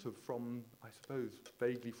sort of from, I suppose,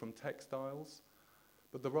 vaguely from textiles,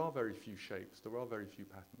 but there are very few shapes, there are very few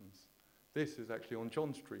patterns. This is actually on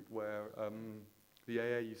John Street, where the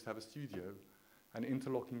AA used to have a studio, and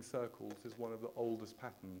interlocking circles is one of the oldest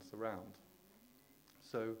patterns around.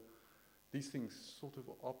 So these things sort of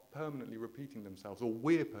are permanently repeating themselves, or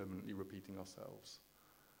we're permanently repeating ourselves.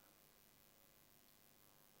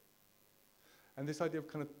 And this idea of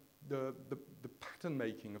kind of the pattern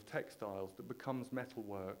making of textiles that becomes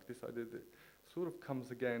metalwork, this idea that sort of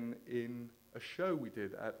comes again in a show we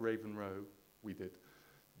did at Raven Row.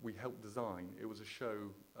 We helped design. It was a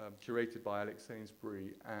show curated by Alex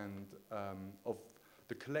Sainsbury and of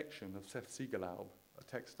the collection of Seth Siegelaub, a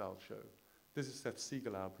textile show. This is Seth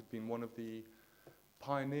Siegelaub, who'd been one of the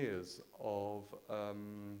pioneers of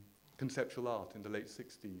conceptual art in the late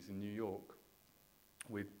 60s in New York,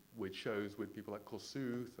 with shows with people like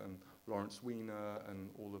Kossuth and Lawrence Weiner and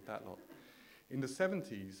all of that lot. In the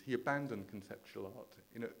 70s, he abandoned conceptual art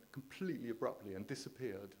completely abruptly and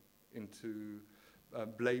disappeared into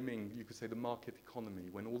blaming, you could say, the market economy,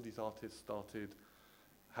 when all these artists started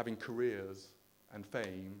having careers and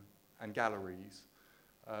fame and galleries.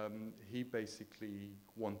 He basically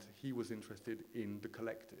he was interested in the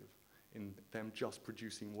collective, in them just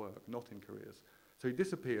producing work, not in careers. So he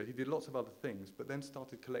disappeared, he did lots of other things, but then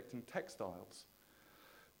started collecting textiles,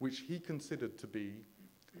 which he considered to be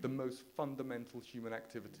the most fundamental human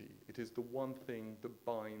activity. It is the one thing that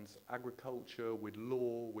binds agriculture with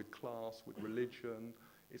law, with class, with religion.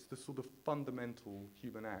 It's the sort of fundamental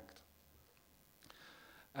human act.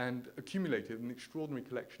 And accumulated an extraordinary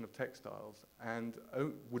collection of textiles and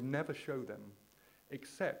would never show them,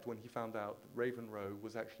 except when he found out that Raven Row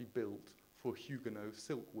was actually built for Huguenot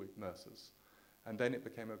silk mercers. And then it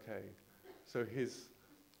became okay. So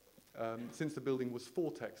since the building was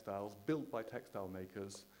for textiles, built by textile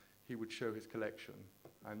makers, he would show his collection.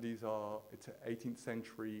 And these are 18th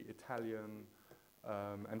century Italian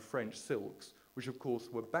and French silks, which of course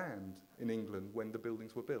were banned in England when the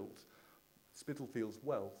buildings were built. Spitalfield's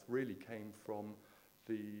wealth really came from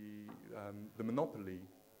the monopoly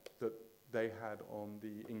that they had on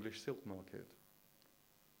the English silk market.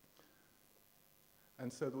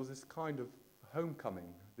 And so there was this kind of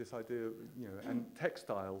homecoming, this idea, and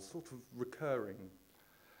textiles sort of recurring.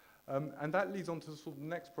 And that leads on to the sort of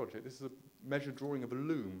next project. This is a measured drawing of a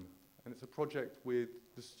loom, and it's a project with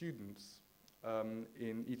the students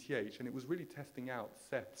in ETH, and it was really testing out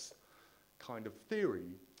Seth's kind of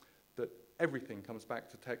theory that everything comes back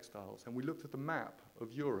to textiles. And we looked at the map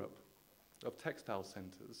of Europe, of textile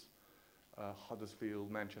centres, Huddersfield,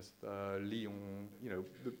 Manchester, Lyon,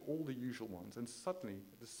 all the usual ones, and suddenly,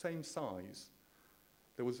 the same size,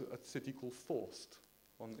 there was a city called Forst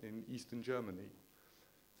in eastern Germany.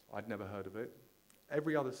 I'd never heard of it.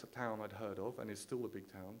 Every other town I'd heard of, and it's still a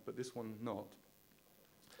big town, but this one not.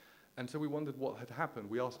 And so we wondered what had happened.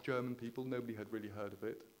 We asked German people, nobody had really heard of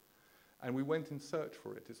it. And we went in search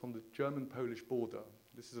for it. It's on the German-Polish border.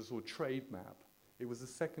 This is a sort of trade map. It was the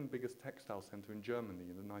second biggest textile center in Germany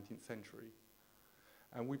in the 19th century.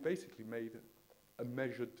 And we basically made a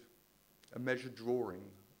measured drawing,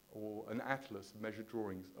 or an atlas of measured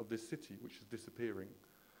drawings of this city, which is disappearing,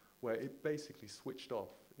 where it basically switched off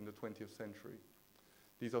in the 20th century.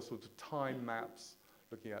 These are sort of time maps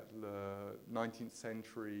looking at the 19th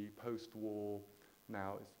century, post-war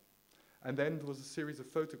now. And then there was a series of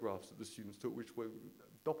photographs that the students took, which were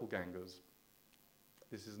doppelgangers.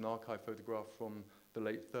 This is an archive photograph from the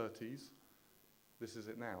late 30s. This is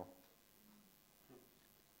it now.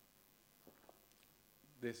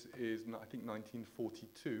 This is, I think,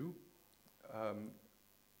 1942,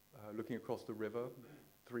 looking across the river,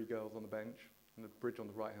 3 girls on the bench, and the bridge on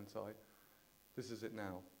the right-hand side. This is it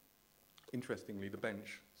now. Interestingly, the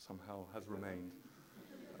bench somehow has remained.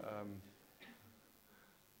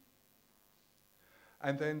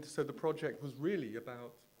 And then, so the project was really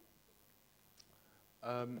about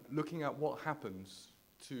looking at what happens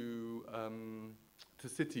to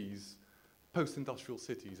cities, post-industrial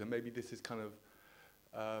cities, and maybe this is kind of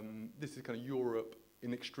Europe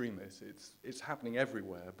in extremis. It's happening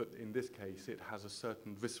everywhere, but in this case, it has a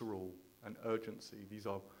certain visceral and urgency. These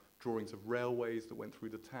are drawings of railways that went through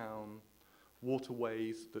the town,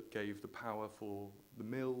 waterways that gave the power for the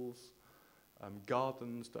mills,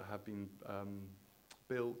 gardens that have been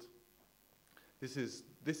built. This is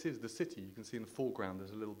the city. You can see in the foreground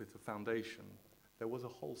there's a little bit of foundation. There was a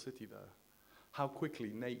whole city there. How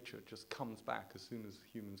quickly nature just comes back as soon as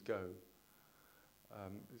humans go.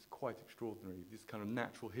 It's quite extraordinary. These kind of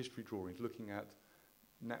natural history drawings looking at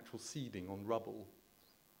natural seeding on rubble.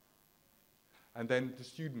 And then the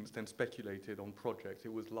students then speculated on projects.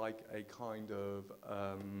 It was like a kind of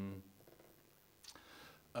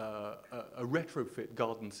a retrofit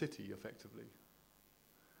garden city, effectively.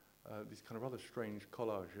 These kind of rather strange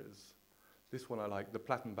collages. This one I like, the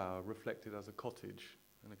Plattenbau reflected as a cottage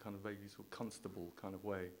in a kind of vaguely sort of Constable kind of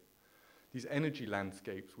way. These energy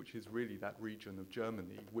landscapes, which is really that region of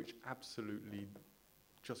Germany, which absolutely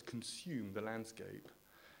just consume the landscape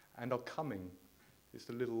and are coming. It's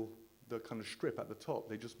the kind of strip at the top,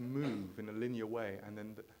 they just move in a linear way, and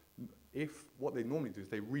then what they normally do is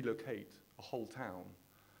they relocate a whole town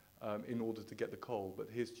in order to get the coal, but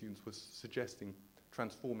here students were suggesting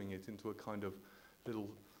transforming it into a kind of little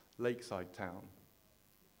lakeside town.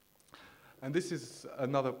 And this is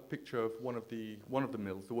another picture of one of the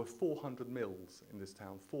mills. There were 400 mills in this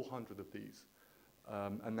town, 400 of these,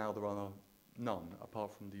 and now there are none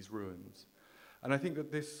apart from these ruins. And I think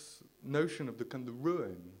that this notion of the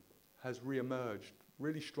ruin has re-emerged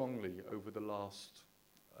really strongly over the last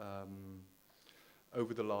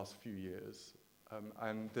few years.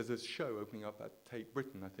 And there's a show opening up at Tate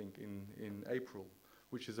Britain, I think, in April,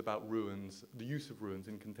 which is about ruins, the use of ruins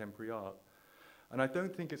in contemporary art. And I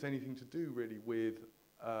don't think it's anything to do really with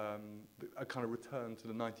a kind of return to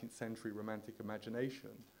the 19th century romantic imagination.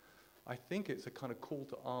 I think it's a kind of call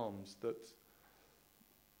to arms that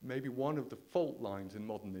maybe one of the fault lines in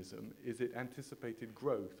modernism is it anticipated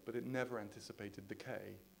growth, but it never anticipated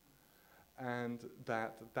decay. And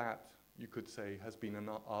that you could say, has been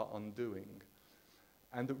our undoing.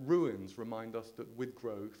 And that ruins remind us that with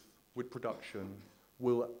growth, with production,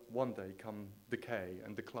 will one day come decay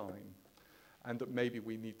and decline. And that maybe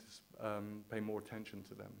we need to pay more attention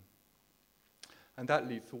to them. And that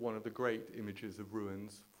leads to one of the great images of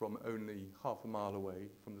ruins from only half a mile away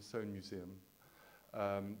from the Soane Museum.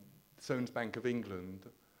 Soane's Bank of England,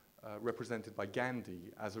 represented by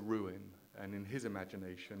Gandhi as a ruin, and in his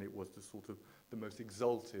imagination it was the most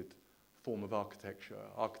exalted form of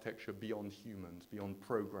architecture beyond humans, beyond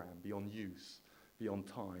program, beyond use, beyond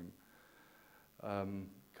time.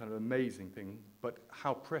 Kind of amazing thing, but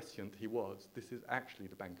how prescient he was. This is actually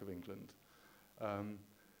the Bank of England.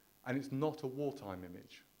 And it's not a wartime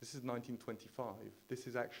image. This is 1925. This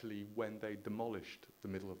is actually when they demolished the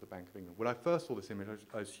middle of the Bank of England. When I first saw this image,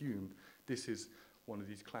 I assumed this is one of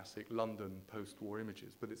these classic London post-war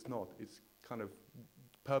images, but it's not. It's kind of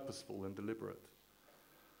purposeful and deliberate.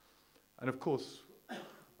 And of course,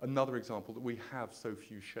 another example that we have so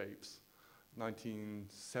few shapes.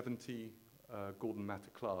 1970, Gordon Matter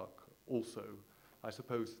Clark also, I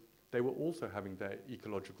suppose, they were also having their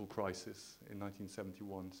ecological crisis in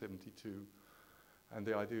 1971, 72, and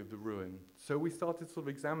the idea of the ruin. So we started sort of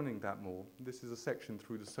examining that more. This is a section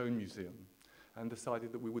through the Soane Museum, and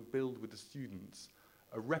decided that we would build with the students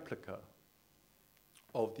a replica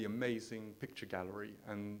of the amazing picture gallery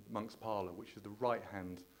and Monk's Parlour, which is the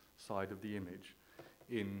right-hand side of the image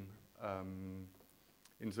in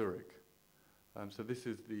Zurich. So this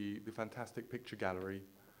is the fantastic picture gallery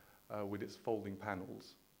with its folding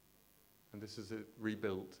panels. And this is it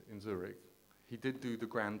rebuilt in Zurich. He did do the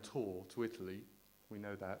grand tour to Italy, we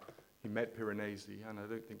know that. He met Piranesi, and I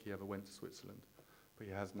don't think he ever went to Switzerland, but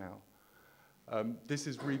he has now. This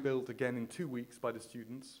is rebuilt again in 2 weeks by the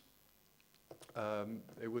students.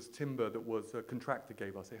 It was timber that was a contractor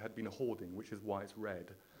gave us. It had been a hoarding, which is why it's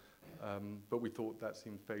red. But we thought that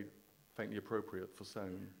seemed faintly appropriate for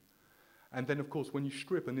sewn. And then, of course, when you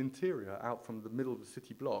strip an interior out from the middle of the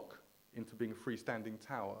city block into being a freestanding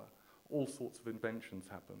tower, all sorts of inventions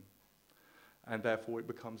happen. And therefore, it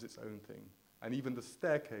becomes its own thing. And even the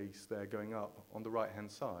staircase there going up on the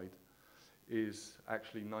right-hand side is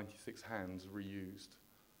actually 96 hands reused.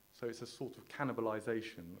 So it's a sort of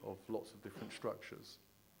cannibalization of lots of different structures.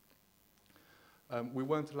 We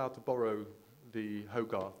weren't allowed to borrow the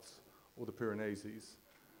Hogarths or the Piranesi's,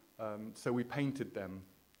 so we painted them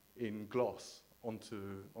in gloss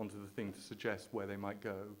onto the thing to suggest where they might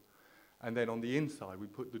go. And then on the inside, we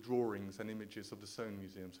put the drawings and images of the Sewn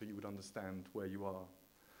Museum so you would understand where you are.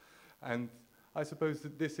 And I suppose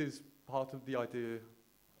that this is part of the idea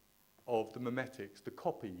of the memetics, the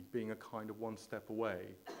copy being a kind of one step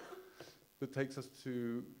away. That takes us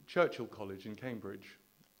to Churchill College in Cambridge,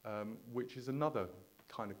 which is another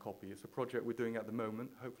kind of copy. It's a project we're doing at the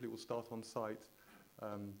moment. Hopefully it will start on site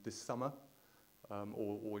this summer,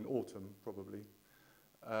 or in autumn, probably.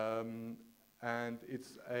 And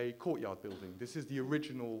it's a courtyard building. This is the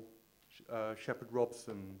original Shepherd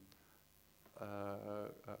Robson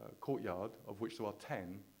courtyard, of which there are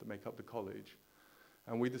 10 that make up the college.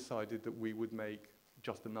 And we decided that we would make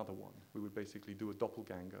just another one. We would basically do a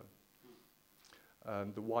doppelganger.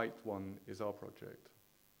 The white one is our project.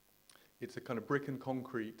 It's a kind of brick and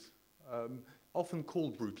concrete, often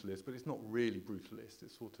called brutalist, but it's not really brutalist.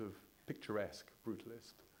 It's sort of picturesque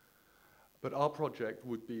brutalist. But our project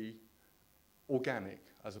would be organic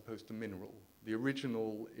as opposed to mineral. The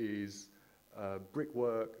original is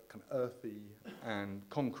brickwork, kind of earthy and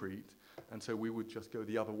concrete, and so we would just go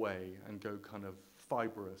the other way and go kind of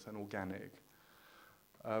fibrous and organic.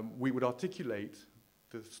 We would articulate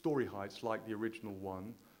the story heights like the original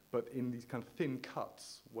one, but in these kind of thin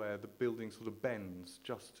cuts where the building sort of bends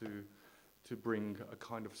just to bring a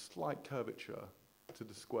kind of slight curvature to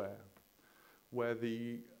the square, where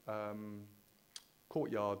the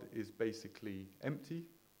courtyard is basically empty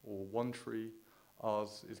or one tree.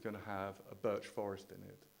 Ours is going to have a birch forest in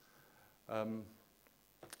it.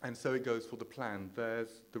 And so it goes for the plan.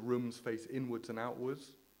 There's the rooms face inwards and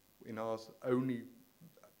outwards. In ours,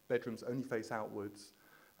 bedrooms only face outwards,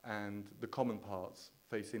 and the common parts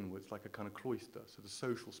face inwards, like a kind of cloister. So the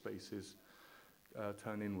social spaces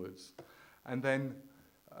turn inwards. And then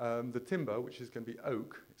the timber, which is going to be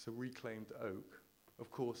oak, it's a reclaimed oak.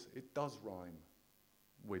 Of course, it does rhyme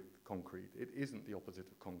with concrete. It isn't the opposite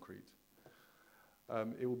of concrete.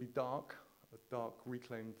 It will be dark, a dark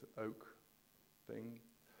reclaimed oak thing.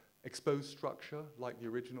 Exposed structure, like the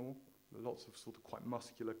original, lots of sort of quite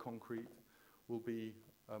muscular concrete, will be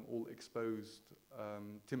all exposed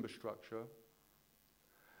timber structure.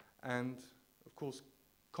 And, of course,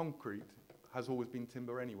 concrete has always been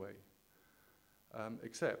timber anyway,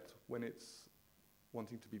 except when it's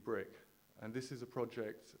wanting to be brick. And this is a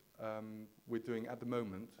project we're doing at the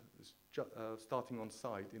moment, starting on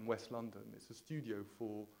site in West London. It's a studio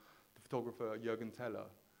for the photographer Juergen Teller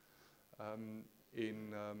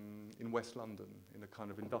in West London, in a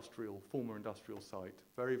kind of former industrial site.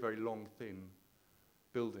 Very, very long, thin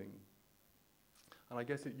building. And I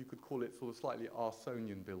guess you could call it sort of slightly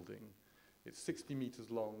Arsonian building. It's 60 meters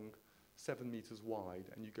long, 7 meters wide,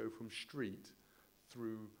 and you go from street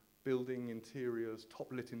through building interiors,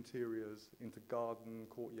 top-lit interiors, into garden,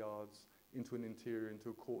 courtyards, into an interior, into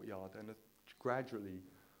a courtyard, and gradually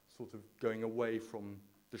sort of going away from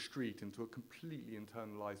the street into a completely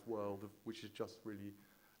internalized world, which is just really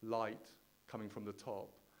light coming from the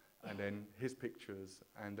top, and then his pictures,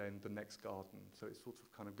 and then the next garden. So it sort of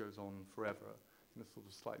kind of goes on forever in a sort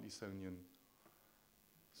of slightly Sonian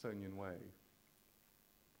way.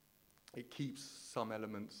 It keeps some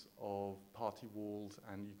elements of party walls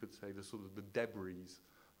and you could say the sort of the debris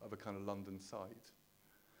of a kind of London site.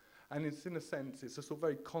 And it's, in a sense, it's a sort of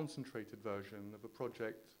very concentrated version of a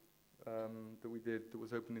project that we did that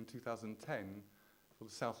was opened in 2010 for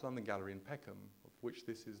the South London Gallery in Peckham, of which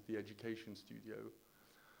this is the education studio,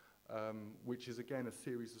 which is, again, a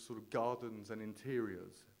series of sort of gardens and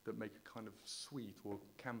interiors that make a kind of suite or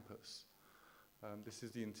campus. This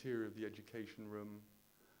is the interior of the education room.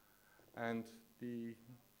 And the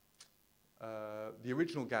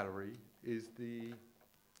original gallery is the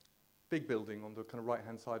big building on the kind of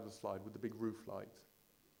right-hand side of the slide with the big roof light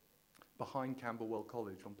behind Camberwell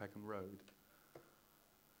College on Peckham Road.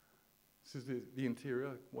 This is the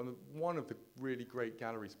interior, one of the really great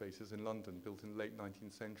gallery spaces in London, built in the late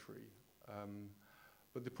 19th century.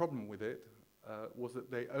 But the problem with it was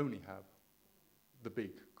that they only have the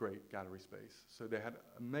big, great gallery space. So they had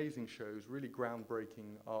amazing shows, really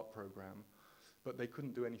groundbreaking art program, but they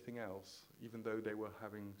couldn't do anything else, even though they were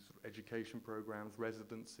having sort of education programs,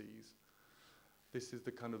 residencies. This is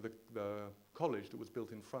the kind of the college that was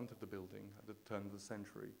built in front of the building at the turn of the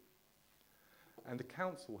century. And the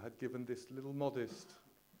council had given this little modest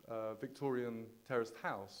Victorian terraced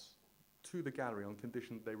house to the gallery on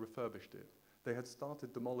condition that they refurbished it. They had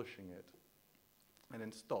started demolishing it and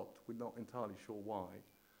then stopped. We're not entirely sure why.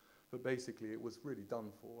 But basically, it was really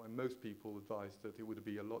done for, and most people advised that it would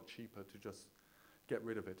be a lot cheaper to just get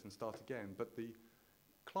rid of it and start again. But the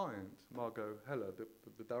client, Margot Heller,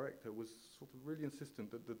 the director, was sort of really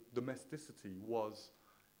insistent that the domesticity was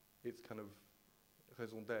its kind of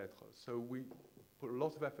raison d'être. So we put a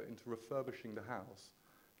lot of effort into refurbishing the house,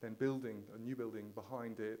 then building a new building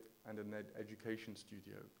behind it and an education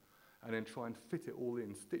studio, and then try and fit it all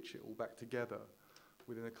in, stitch it all back together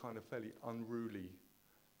within a kind of fairly unruly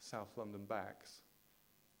South London backs.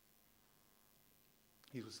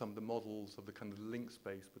 These were some of the models of the kind of link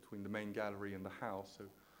space between the main gallery and the house, so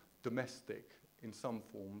domestic in some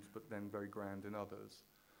forms, but then very grand in others.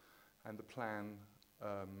 And the plan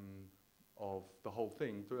of the whole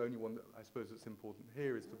thing, the only one that I suppose that's important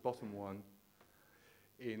here is the bottom one,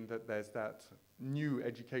 in that there's that new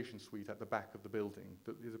education suite at the back of the building.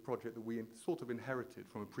 That is a project that we sort of inherited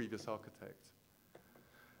from a previous architect.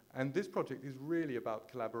 And this project is really about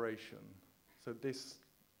collaboration. So this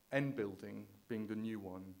end building being the new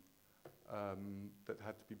one that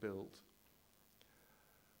had to be built.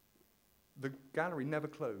 The gallery never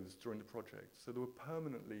closed during the project, so there were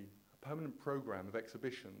a permanent program of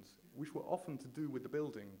exhibitions, which were often to do with the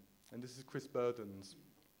building. And this is Chris Burden's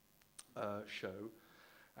show.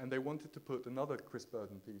 And they wanted to put another Chris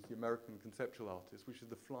Burden piece, the American conceptual artist, which is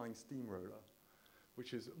the Flying Steamroller,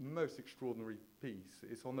 which is a most extraordinary piece.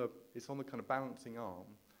 It's on a kind of balancing arm.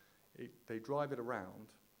 They drive it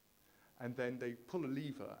around, and then they pull a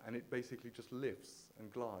lever, and it basically just lifts and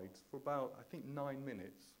glides for about, I think, 9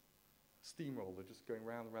 minutes. Steamroller, just going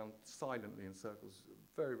round and round silently in circles.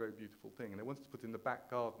 Very, very beautiful thing. And they wanted to put in the back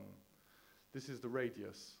garden. This is the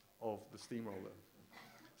radius of the steamroller.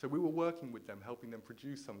 So we were working with them, helping them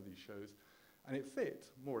produce some of these shows, and it fit,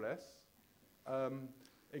 more or less,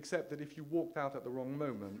 except that if you walked out at the wrong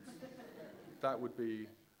moment, that would be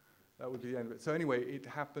the end of it. So anyway, it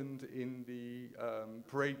happened in the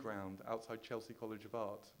parade ground outside Chelsea College of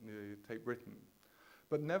Art near Tate Britain.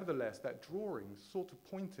 But nevertheless, that drawing sort of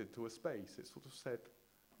pointed to a space. It sort of said,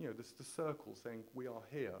 you know, this is the circle saying, we are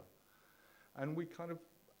here. And we kind of,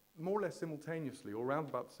 more or less simultaneously, or around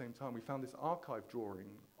about the same time, we found this archive drawing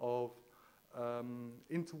of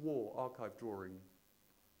interwar archive drawing,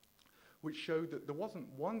 which showed that there wasn't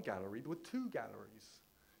one gallery, there were 2 galleries.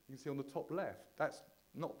 You can see on the top left, that's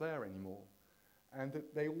not there anymore. And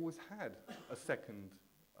that they always had a second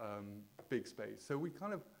big space. So we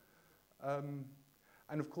kind of,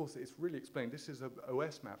 and of course it's really explained, this is an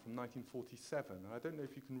OS map from 1947, and I don't know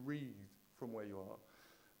if you can read from where you are,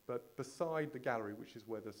 but beside the gallery, which is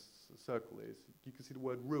where the circle is, you can see the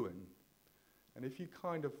word ruin. And if you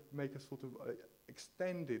kind of make a sort of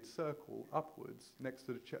extended circle upwards next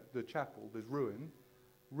to the chapel, there's ruin,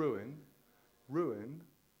 ruin, ruin,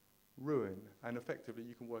 ruin, and effectively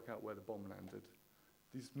you can work out where the bomb landed.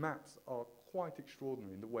 These maps are quite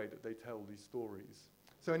extraordinary in the way that they tell these stories.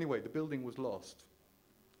 So anyway, the building was lost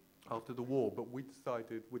after the war, but we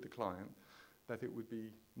decided with the client that it would be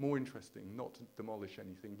more interesting not to demolish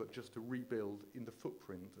anything, but just to rebuild in the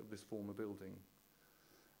footprint of this former building.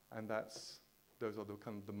 And those are the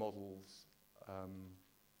kind of the models.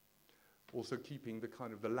 Also keeping the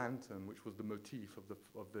kind of the lantern, which was the motif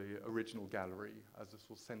of the original gallery, as a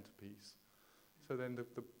sort of centerpiece. So then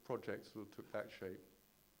the project sort of took that shape.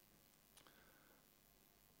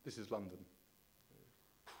 This is London.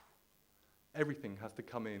 Everything has to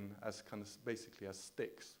come in as kind of basically as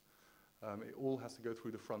sticks. It all has to go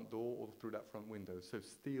through the front door or through that front window. So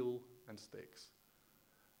steel and sticks.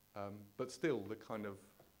 But still the kind of,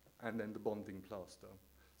 and then the bonding plaster.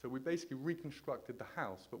 So we basically reconstructed the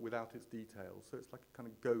house, but without its details. So it's like a kind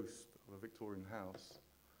of ghost of a Victorian house.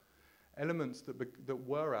 Elements that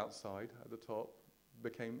were outside at the top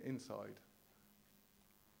became inside.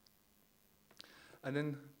 And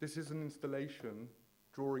then this is an installation,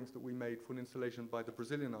 drawings that we made for an installation by the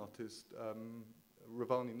Brazilian artist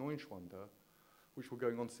Ravani Neuschwander, which were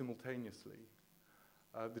going on simultaneously.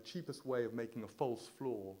 The cheapest way of making a false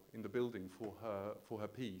floor in the building for her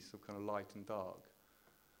piece of kind of light and dark.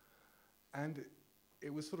 And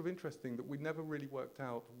it was sort of interesting that we never really worked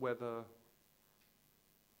out whether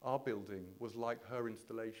our building was like her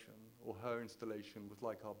installation or her installation was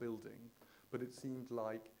like our building. but it seemed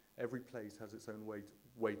like every place has its own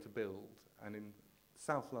way to build. And in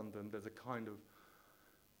South London, there's a kind of,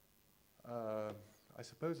 I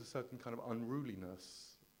suppose, a certain kind of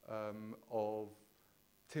unruliness of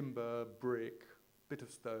timber, brick, bit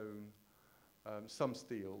of stone, some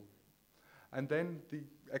steel. And then the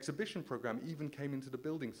exhibition program even came into the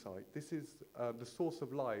building site. This is the source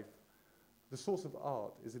of life. The source of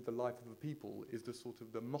art is in the life of the people, is the sort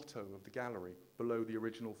of the motto of the gallery below the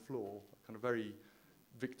original floor, a kind of very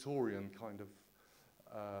Victorian kind of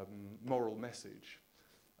moral message,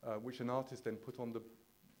 which an artist then put on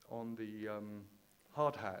the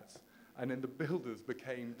hard hats, and then the builders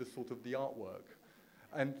became the sort of the artwork.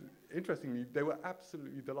 And interestingly, they were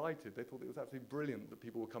absolutely delighted. They thought it was absolutely brilliant that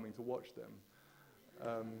people were coming to watch them.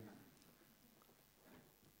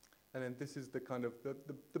 And then this is the kind of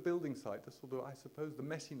the building site, the sort of, I suppose, the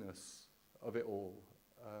messiness of it all.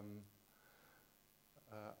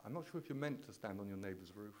 I'm not sure if you're meant to stand on your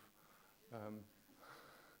neighbour's roof.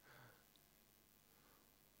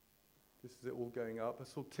 This is it all going up. A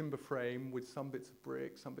sort of timber frame with some bits of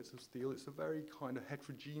brick, some bits of steel. It's a very kind of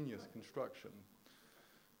heterogeneous construction.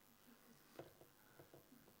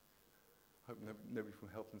 Hope nobody from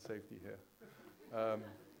health and safety here.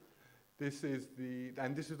 This is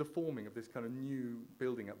the forming of this kind of new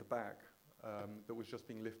building at the back that was just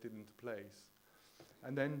being lifted into place.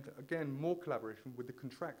 And then, again, more collaboration with the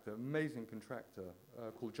contractor, amazing contractor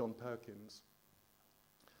called John Perkins.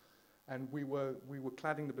 And we were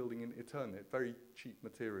cladding the building in Eternit, very cheap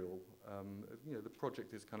material. You know, the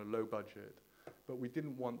project is kind of low budget, but we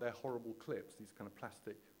didn't want their horrible clips, these kind of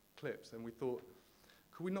plastic clips. And we thought,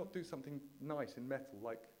 could we not do something nice in metal,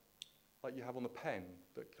 like you have on a pen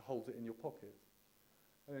that holds it in your pocket?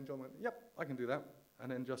 And then John went, yep, I can do that.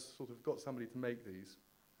 And then just sort of got somebody to make these.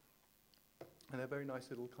 And they're very nice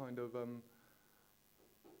little kind of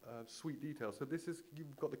sweet details. So this is,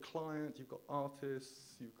 you've got the client, you've got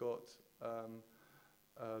artists, you've got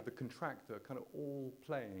the contractor kind of all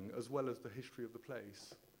playing, as well as the history of the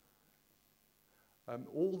place.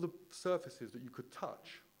 All the surfaces that you could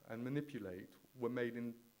touch and manipulate were made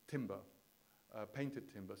in timber, painted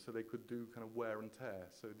timber, so they could do kind of wear and tear.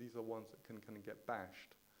 So these are ones that can kind of get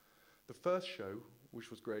bashed. The first show, which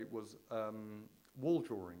was great, was wall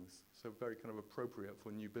drawings, so very kind of appropriate for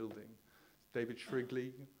a new building. David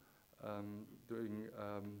Shrigley doing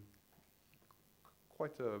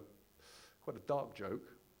quite a dark joke,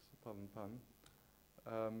 pardon the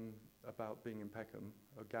pun, about being in Peckham,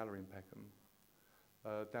 a gallery in Peckham.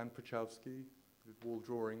 Dan Prochowski with wall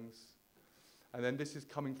drawings. And then this is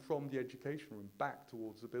coming from the education room back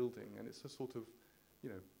towards the building, and it's a sort of, you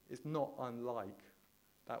know, it's not unlike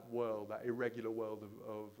that world, that irregular world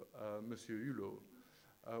of Monsieur Hulot,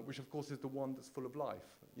 which of course is the one that's full of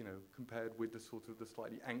life, you know, compared with the sort of the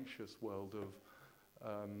slightly anxious world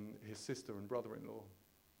of his sister and brother-in-law.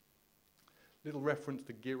 Little reference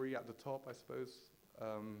to Geary at the top, I suppose.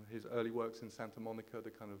 His early works in Santa Monica,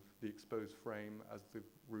 the kind of the exposed frame as the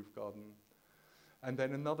roof garden. And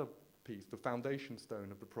then another piece, the foundation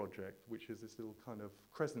stone of the project, which is this little kind of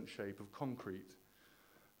crescent shape of concrete,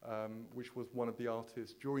 which was one of the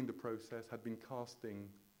artists during the process had been casting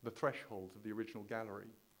the thresholds of the original gallery.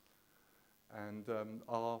 And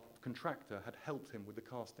our contractor had helped him with the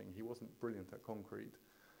casting. He wasn't brilliant at concrete.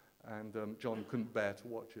 And John couldn't bear to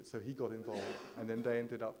watch it, so he got involved. And then they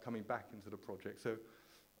ended up coming back into the project. So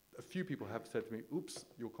a few people have said to me, oops,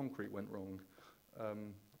 your concrete went wrong.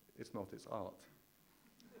 It's not, it's art.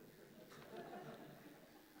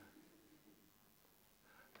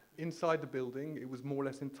 Inside the building, it was more or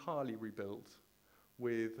less entirely rebuilt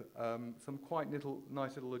with some quite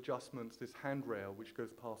nice little adjustments, this handrail which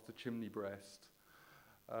goes past the chimney breast,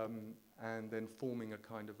 and then forming a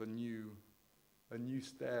kind of a new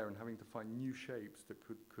stair and having to find new shapes that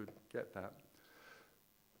could get that.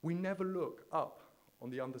 We never look up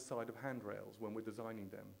on the underside of handrails when we're designing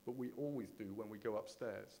them, but we always do when we go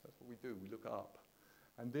upstairs. That's what we do, we look up.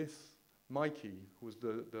 And this, Mikey, who was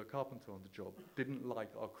the carpenter on the job, didn't like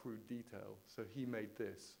our crude detail, so he made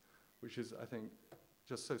this, which is, I think,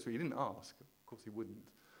 just so sweet. He didn't ask, of course he wouldn't.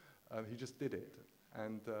 He just did it.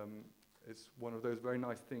 And it's one of those very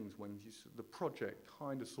nice things when the project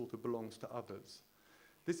kind of sort of belongs to others.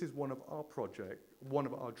 This is one of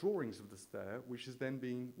our drawings of the stair, which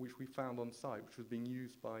we found on site, which was being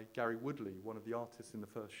used by Gary Woodley, one of the artists in the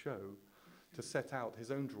first show, to set out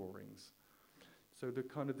his own drawings. So the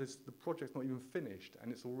project's not even finished,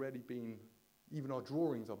 and it's already been, even our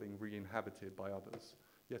drawings are being re-inhabited by others,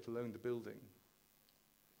 yet alone the building.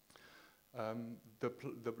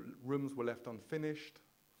 The rooms were left unfinished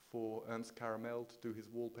for Ernst Caramel to do his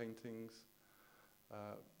wall paintings.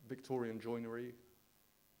 Victorian joinery,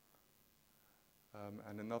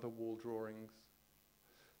 and another wall drawings.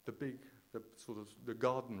 The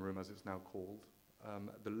garden room, as it's now called,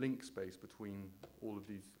 the link space between all of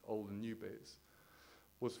these old and new bits,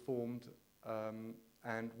 was formed,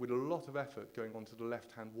 and with a lot of effort going onto the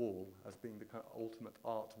left-hand wall as being the kind of ultimate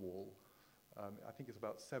art wall. I think it's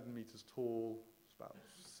about 7 meters tall, it's about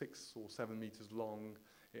 6 or 7 meters long.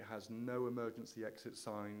 It has no emergency exit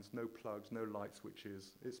signs, no plugs, no light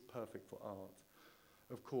switches. It's perfect for art.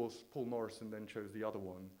 Of course, Paul Morrison then chose the other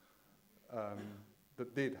one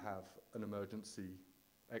that did have an emergency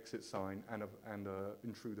exit sign and a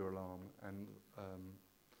intruder alarm and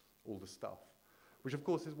all the stuff, which of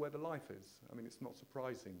course is where the life is. I mean, it's not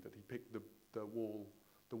surprising that he picked the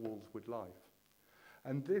walls with life.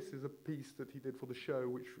 And this is a piece that he did for the show,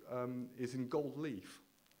 which is in gold leaf.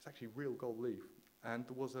 It's actually real gold leaf. And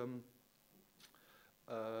there was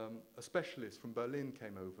a specialist from Berlin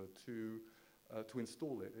came over to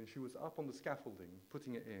install it, and she was up on the scaffolding,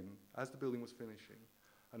 putting it in as the building was finishing.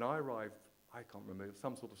 And I arrived, I can't remember,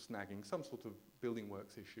 some sort of snagging, some sort of building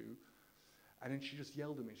works issue. And then she just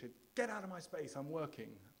yelled at me, she said, "Get out of my space, I'm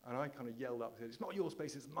working." And I kind of yelled up and said, "It's not your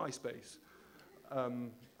space, it's my space."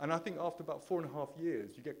 And I think after about 4.5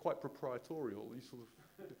 years, you get quite proprietorial. You sort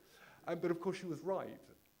of, but of course she was right.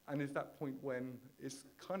 And it's that point when it's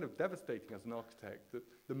kind of devastating as an architect that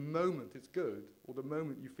the moment it's good, or the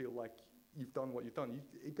moment you feel like you've done what you've done,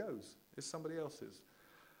 it goes. It's somebody else's.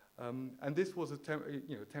 And this was a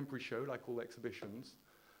temporary show, like all exhibitions,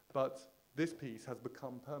 but this piece has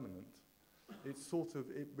become permanent.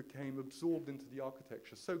 It became absorbed into the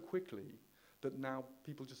architecture so quickly that now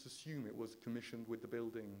people just assume it was commissioned with the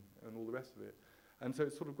building and all the rest of it. And so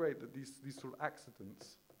it's sort of great that these sort of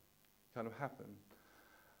accidents kind of happen.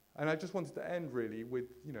 And I just wanted to end really with,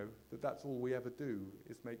 that's all we ever do,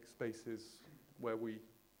 is make spaces where we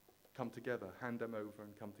come together, hand them over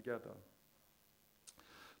and come together.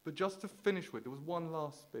 But just to finish with, there was one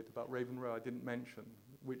last bit about Raven Row I didn't mention,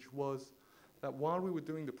 which was that while we were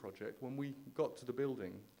doing the project, when we got to the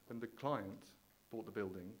building, and the client bought the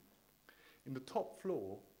building, in the top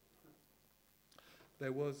floor,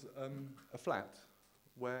 there was a flat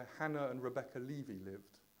where Hannah and Rebecca Levy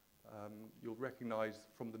lived. You'll recognize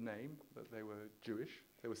from the name that they were Jewish.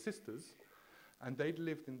 They were sisters, and they'd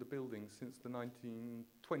lived in the building since the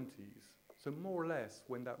 1920s. So more or less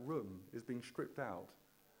when that room is being stripped out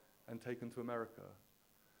and taken to America.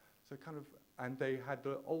 So and they had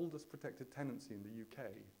the oldest protected tenancy in the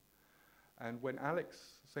UK. And when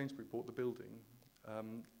Alex Sainsbury bought the building,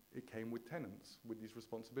 it came with tenants with these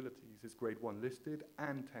responsibilities. It's grade 1 listed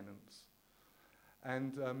and tenants.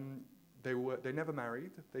 And they never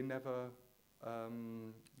married. They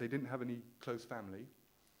didn't have any close family.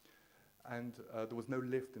 And there was no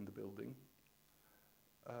lift in the building.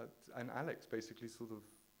 And Alex basically sort of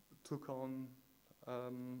took on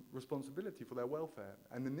responsibility for their welfare.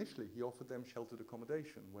 And initially, he offered them sheltered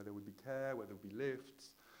accommodation, where there would be care, where there would be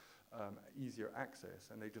lifts, easier access.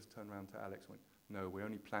 And they just turned around to Alex and went, "No, we're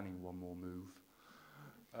only planning one more move."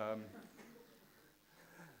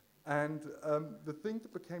 And the thing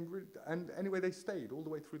that became really, and anyway, they stayed all the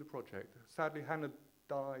way through the project. Sadly, Hannah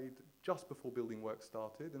died just before building work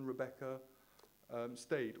started, and Rebecca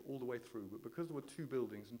stayed all the way through. But because there were 2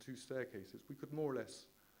 buildings and 2 staircases, we could more or less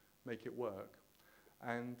make it work.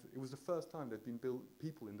 And it was the first time there'd been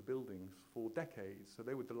people in the buildings for decades, so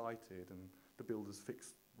they were delighted, and the builders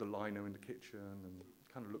fixed the lino in the kitchen and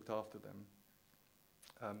kind of looked after them.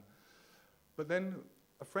 But then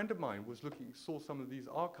a friend of mine saw some of these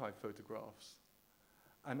archive photographs,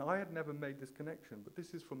 and I had never made this connection, but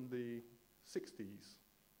this is from the 60s.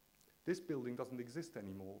 This building doesn't exist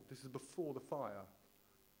anymore. This is before the fire,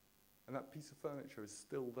 and that piece of furniture is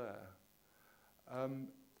still there.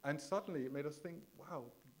 And suddenly it made us think,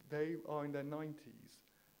 wow, they are in their 90s.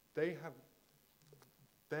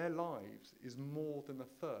 Their lives is more than a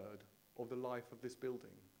third of the life of this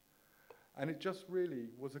building. And it just really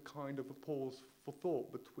was a kind of a pause for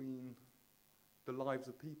thought between the lives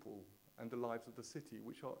of people and the lives of the city,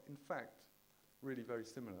 which are, in fact, really very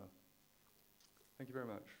similar. Thank you very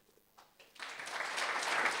much.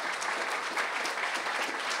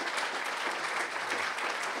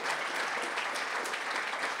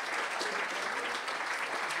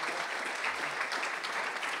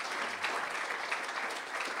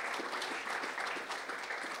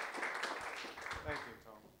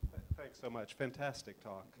 So much. Fantastic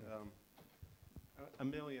talk.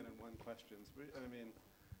 1,000,001 questions. I mean,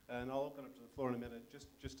 and I'll open up to the floor in a minute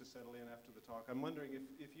just to settle in after the talk. I'm wondering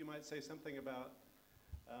if you might say something about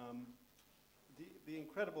the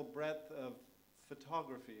incredible breadth of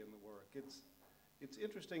photography in the work. it's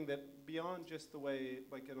interesting that beyond just the way,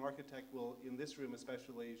 like an architect will, in this room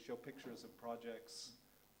especially, show pictures of projects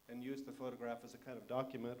and use the photograph as a kind of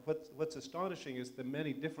document, what's astonishing is the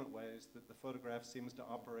many different ways that the photograph seems to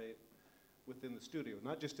operate within the studio,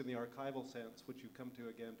 not just in the archival sense, which you come to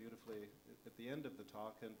again beautifully at the end of the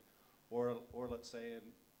talk, and or let's say in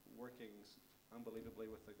working unbelievably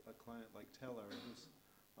with a client like Teller, who's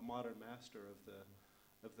a modern master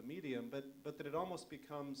of the medium, but that it almost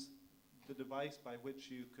becomes the device by which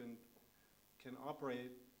you can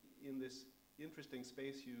operate in this interesting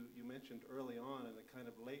space you mentioned early on, in a kind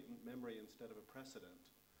of latent memory instead of a precedent.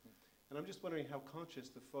 And I'm just wondering how conscious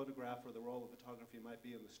the photograph or the role of photography might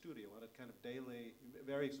be in the studio on a kind of daily,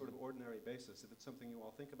 very sort of ordinary basis, if it's something you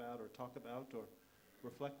all think about or talk about or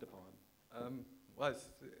reflect upon. Well,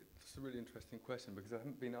 it's a really interesting question because I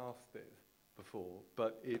haven't been asked it before,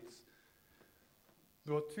 but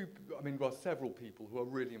there are several people who are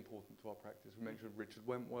really important to our practice. We mentioned Richard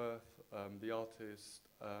Wentworth, the artist,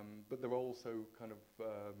 but there are also kind of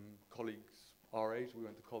colleagues our age we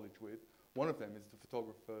went to college with. One of them is the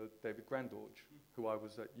photographer David Grandorge, who I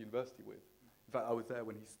was at university with. In fact, I was there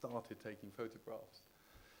when he started taking photographs.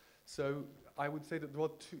 So I would say that there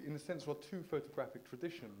are two photographic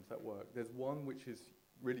traditions at work. There's one which is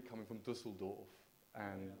really coming from Dusseldorf,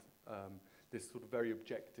 and this sort of very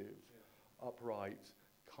objective, upright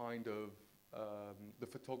kind of, the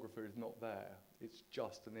photographer is not there, it's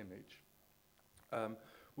just an image,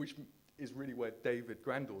 which is really where David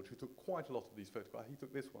Grandorge, who took quite a lot of these photographs, he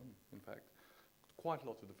took this one, in fact, quite a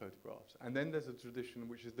lot of the photographs. And then there's a tradition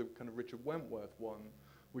which is the kind of Richard Wentworth one,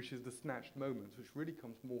 which is the snatched moments, which really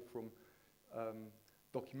comes more from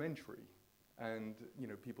documentary, and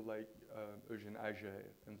people like Eugène Auger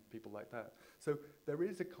and people like that. So there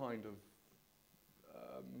is a kind of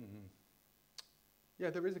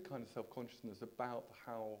there is a kind of self-consciousness about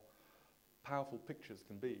how powerful pictures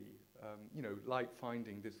can be. Like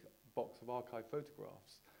finding this box of archive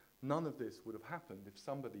photographs. None of this would have happened if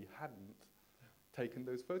somebody hadn't taken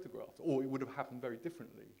those photographs, or it would have happened very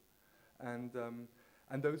differently.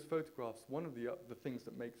 And those photographs, one of the things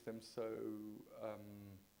that makes them so,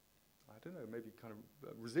 I don't know, maybe kind of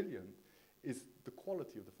resilient, is the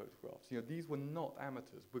quality of the photographs. These were not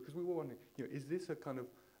amateurs, because we were wondering, is this a kind of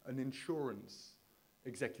an insurance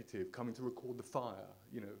executive coming to record the fire,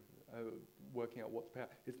 working out what's better?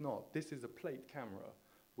 It's not. This is a plate camera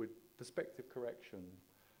with perspective correction.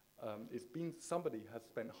 Somebody has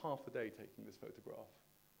spent half a day taking this photograph.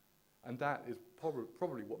 And that is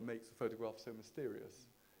probably what makes the photograph so mysterious,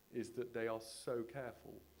 is that they are so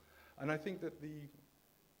careful. And I think that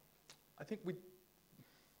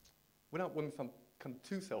without wanting some kind of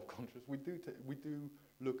too self-conscious, we do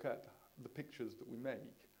look at the pictures that we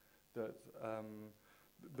make, that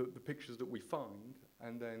the pictures that we find,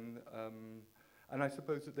 and then and I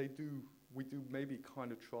suppose that we do maybe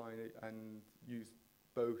kind of try and use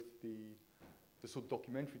both the sort of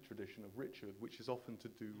documentary tradition of Richard, which is often to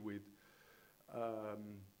do with,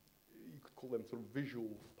 you could call them sort of visual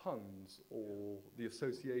puns, or the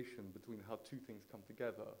association between how two things come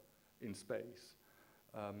together in space,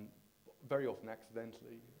 very often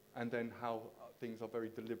accidentally, and then how things are very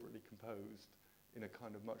deliberately composed in a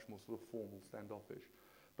kind of much more sort of formal, standoffish.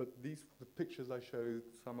 But the pictures I showed,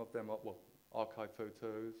 some of them are, archive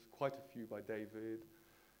photos, quite a few by David,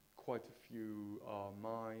 quite a few are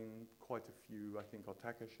mine, quite a few, I think, are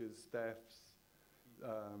Takash's, Steph's,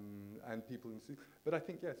 and people in... But I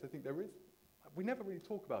think, yes, there is... We never really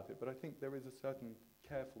talk about it, but I think there is a certain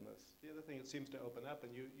carefulness. The other thing it seems to open up,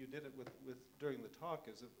 and you did it with during the talk,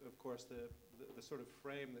 is, of course, the sort of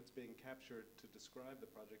frame that's being captured to describe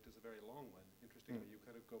the project is a very long one. Interestingly, you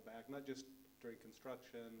kind of go back, not just during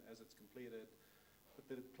construction, as it's completed, but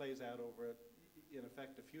that it plays out over, in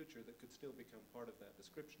effect, a future that could still become part of that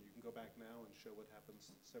description. You can go back now and show what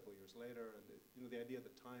happens several years later, and the idea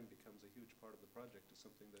that time becomes a huge part of the project is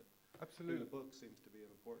something that, in the book, seems to be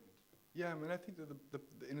important. Yeah, I mean, I think that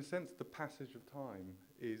in a sense, the passage of time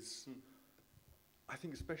is, I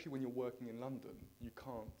think especially when you're working in London, you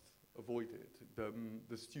can't avoid it.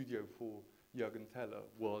 The studio for Juergen Teller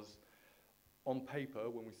was, on paper,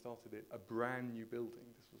 when we started it, a brand new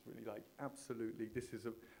building. This was really like, absolutely,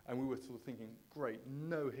 and we were sort of thinking, great,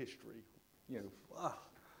 no history,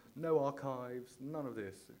 no archives, none of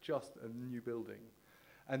this, just a new building.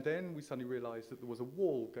 And then we suddenly realized that there was a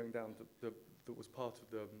wall going down that was part of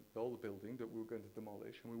the older building that we were going to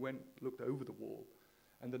demolish, and we looked over the wall,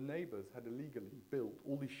 and the neighbors had illegally built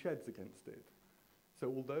all these sheds against it.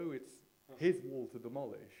 So although it's his wall to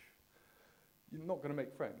demolish, you're not going to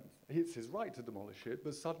make friends. It's his right to demolish it,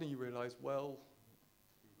 but suddenly you realize, well,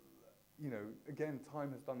 again,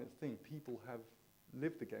 time has done its thing. People have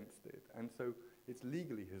lived against it, and so it's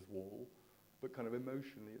legally his wall, but kind of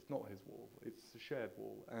emotionally it's not his wall, it's a shared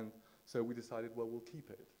wall. And so we decided, well, we'll keep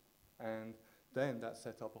it. And then that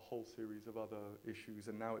set up a whole series of other issues,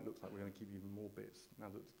 and now it looks like we're going to keep even more bits now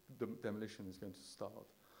that the demolition is going to start.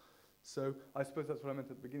 So I suppose that's what I meant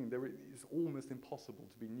at the beginning. It's almost impossible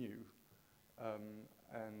to be new,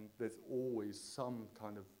 and there's always some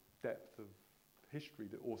kind of depth of history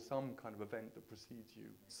or some kind of event that precedes you.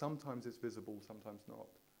 Sometimes it's visible, sometimes not.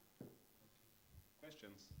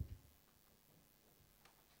 Questions?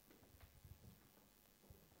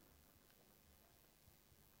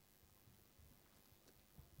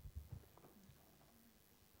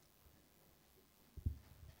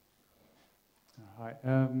 Hi.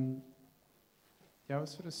 Yeah, I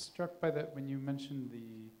was sort of struck by that when you mentioned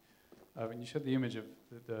when you showed the image of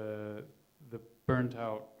the burnt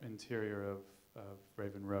out interior of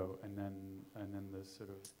Raven Row, and then the sort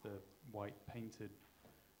of the white painted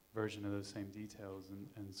version of those same details,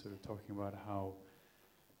 and sort of talking about how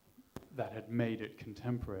that had made it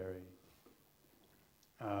contemporary.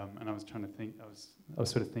 And I was trying to think. I was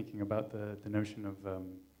sort of thinking about the notion of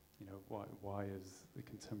you know, why is the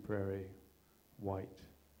contemporary white,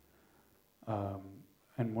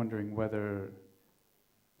 and wondering whether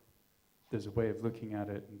there's a way of looking at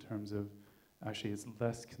it in terms of actually it's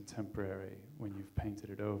less contemporary when you've painted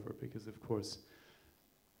it over, because of course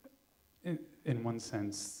in one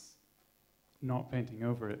sense not painting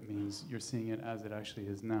over it means you're seeing it as it actually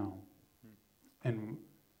is now, and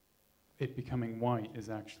it becoming white is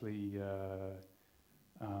actually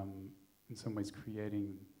in some ways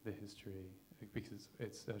creating the history, because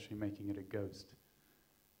it's actually making it a ghost.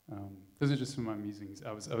 Those are just some of my musings.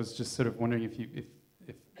 I was just sort of wondering if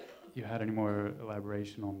you had any more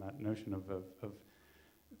elaboration on that notion of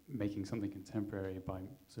making something contemporary by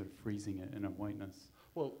sort of freezing it in a whiteness.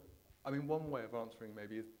 Well, I mean, one way of answering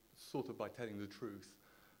maybe is sort of by telling the truth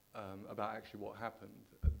about actually what happened.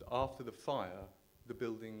 After the fire, the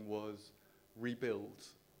building was rebuilt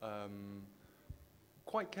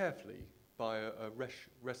quite carefully by a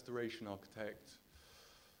restoration architect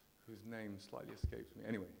whose name slightly escapes me.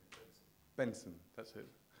 Anyway, Benson, that's it.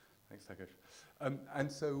 Thanks, Takesh.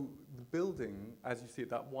 And so the building, as you see it,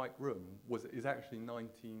 that white room, is actually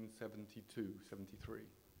 1972, 73.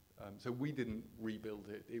 So we didn't rebuild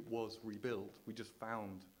it. It was rebuilt. We just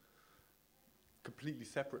found completely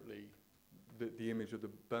separately the image of the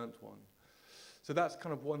burnt one. So that's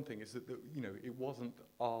kind of one thing, is that you know, it wasn't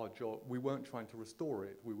our job. We weren't trying to restore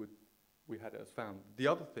it. We had it as found. The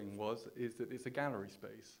other thing is that it's a gallery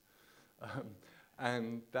space.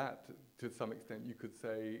 And that, to some extent, you could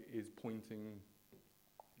say is pointing,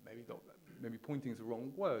 maybe pointing is the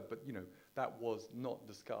wrong word, but you know, that was not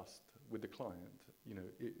discussed with the client. You know,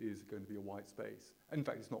 it is going to be a white space. And in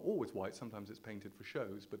fact, it's not always white. Sometimes it's painted for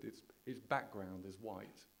shows, but its background is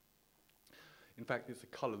white. In fact, it's a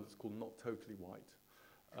colour that's called not totally white.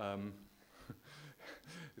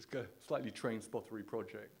 It's a slightly train-spottery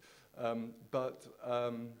project.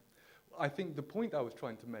 I think the point I was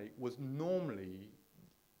trying to make was normally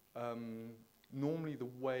the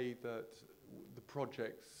way that the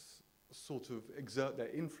projects sort of exert their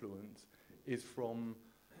influence is from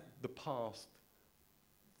the past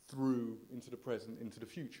through into the present, into the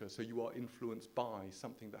future. So you are influenced by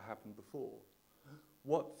something that happened before.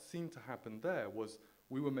 What seemed to happen there was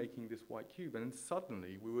we were making this white cube, and then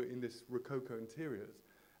suddenly we were in this Rococo interiors,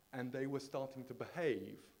 and they were starting to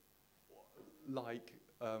behave like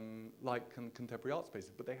contemporary art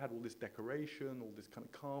spaces, but they had all this decoration, all this kind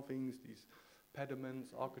of carvings, these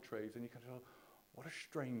pediments, architraves, and you kind of, what a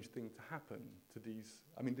strange thing to happen to these.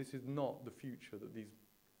 I mean, this is not the future that these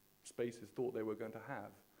spaces thought they were going to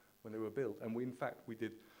have when they were built. And in fact, we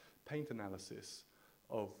did paint analysis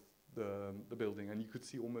of the building, and you could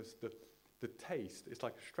see almost the taste. It's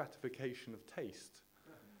like a stratification of taste.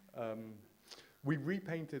 We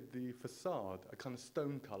repainted the facade a kind of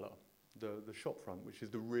stone color, the shop front, which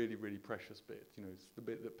is the really, really precious bit. You know, it's the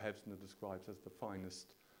bit that Pevsner describes as the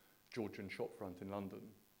finest Georgian shop front in London.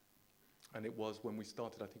 And it was, when we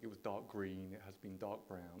started, I think it was dark green, it has been dark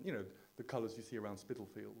brown, you know, the colours you see around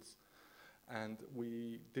Spitalfields. And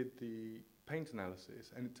we did the paint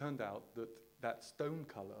analysis, and it turned out that that stone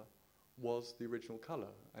colour was the original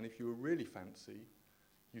colour. And if you were really fancy,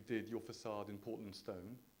 you did your facade in Portland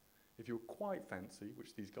stone. If you were quite fancy,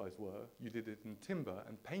 which these guys were, you did it in timber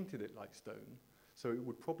and painted it like stone. So it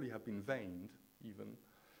would probably have been veined, even.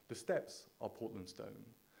 The steps are Portland stone.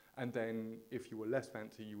 And then, if you were less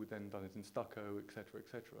fancy, you would then done it in stucco, etc.,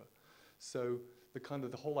 etc. So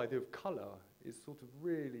the whole idea of colour is sort of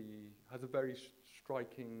really, has a very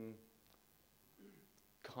striking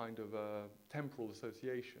kind of a temporal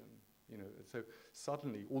association, you know. So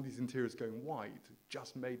suddenly all these interiors going white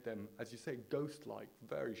just made them, as you say, ghost-like,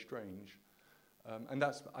 very strange. And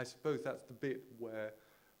that's, I suppose that's the bit where,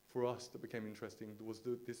 for us, that became interesting. There was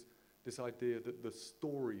this idea that the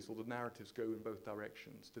stories or the narratives go in both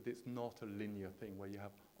directions, that it's not a linear thing where you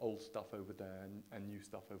have old stuff over there and new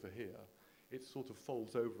stuff over here. It sort of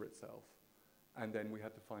folds over itself. And then we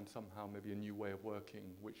had to find somehow maybe a new way of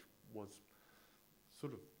working, which was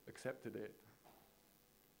sort of accepted it.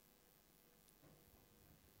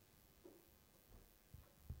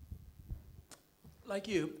 Like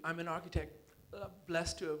you, I'm an architect,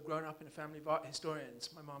 blessed to have grown up in a family of art historians.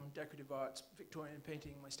 My mom, decorative arts, Victorian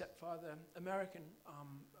painting, my stepfather, American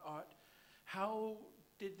art. How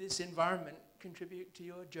did this environment contribute to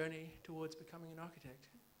your journey towards becoming an architect?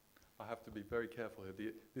 I have to be very careful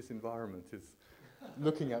here. This environment is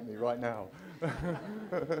looking at me right now.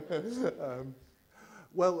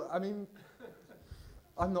 Well, I mean,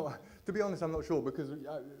 to be honest, I'm not sure, because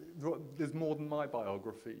there's more than my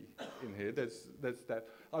biography in here. There's that.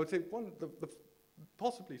 I would say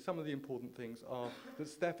possibly some of the important things are that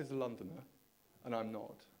Steph is a Londoner, and I'm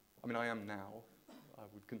not. I mean, I am now. I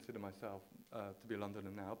would consider myself to be a Londoner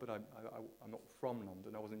now, but I'm not from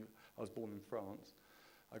London. I was born in France.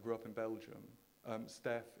 I grew up in Belgium.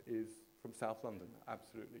 Steph is from South London,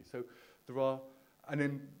 absolutely. So there are, and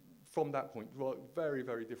then from that point, there are very,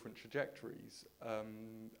 very different trajectories.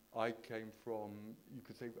 I came from, you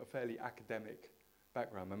could say, a fairly academic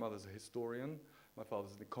background. My mother's a historian, my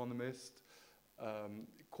father's an economist,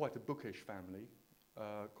 quite a bookish family,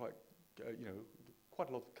 quite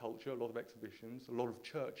a lot of culture, a lot of exhibitions, a lot of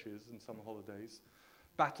churches and summer holidays,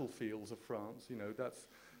 battlefields of France, you know, that's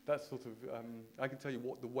sort of, I can tell you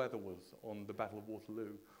what the weather was on the Battle of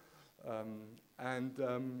Waterloo.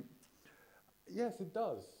 Yes, it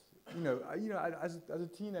does. As a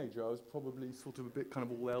teenager, I was probably sort of a bit kind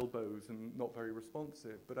of all elbows and not very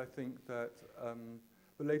responsive. But I think that,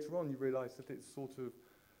 but later on, you realise that it's sort of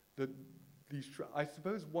that I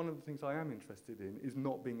suppose one of the things I am interested in is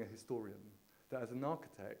not being a historian. That as an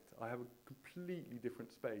architect, I have a completely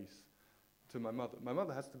different space to my mother. My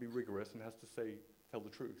mother has to be rigorous and has to tell the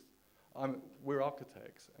truth. We're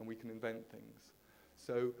architects and we can invent things.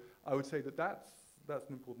 So I would say that that's an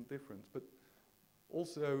important difference. But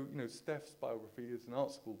also, you know, Steph's biography is an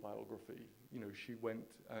art school biography. You know, she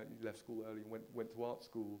left school early and went to art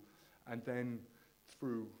school, and then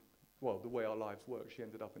through, well, the way our lives work, she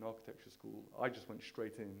ended up in architecture school. I just went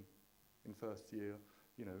straight in first year,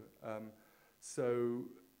 you know. So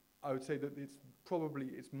I would say that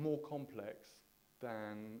it's more complex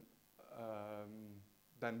than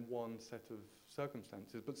one set of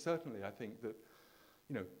circumstances. But certainly, I think that,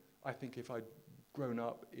 you know, I think if I'd grown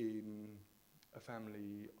up in a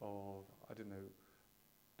family of, I don't know,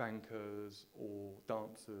 bankers or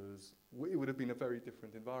dancers, it would have been a very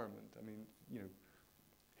different environment. I mean, you know,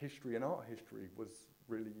 history and art history was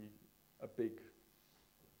really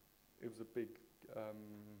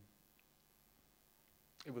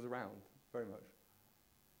it was around very much.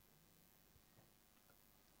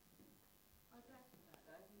 I'd add to that,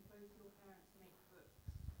 I think both your parents make books,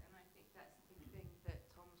 and I think that's the big thing that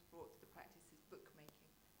Tom's brought to the practice is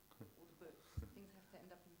bookmaking. All the books, things have to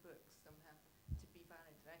end up in books somehow to be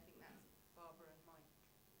valid. And I think that's Barbara and Mike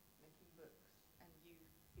making books, and you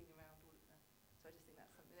being around all of them. So I just think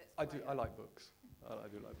that's something that's. I like books. I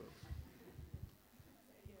do like books. A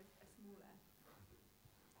small F.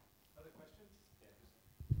 Other questions?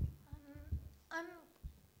 I'm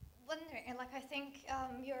wondering, like, I think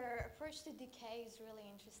your approach to decay is really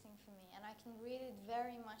interesting for me, and I can read it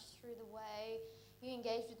very much through the way you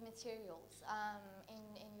engage with materials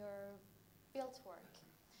in your built work.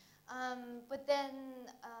 But then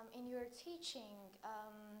in your teaching,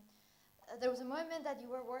 there was a moment that you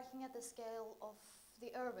were working at the scale of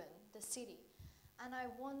the urban, the city. And I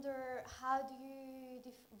wonder, how do you,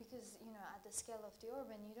 because, you know, at the scale of the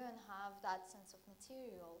urban, you don't have that sense of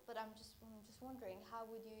material. But I'm just wondering, how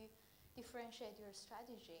would you differentiate your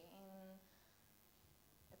strategy in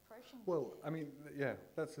approaching Well, decay? I mean, yeah,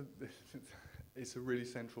 it's a really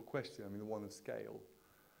central question. I mean, the one of scale.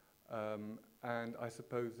 And I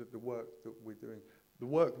suppose that the work that we're doing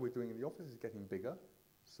in the office is getting bigger.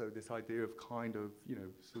 So this idea of kind of, you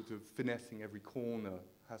know, sort of finessing every corner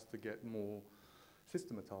has to get more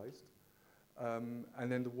systematized. And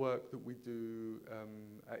then the work that we do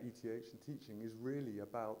at ETH and teaching is really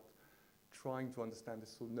about trying to understand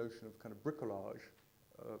this sort of notion of kind of bricolage,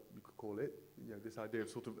 you could call it, you know, this idea of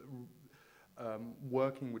sort of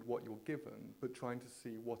working with what you're given, but trying to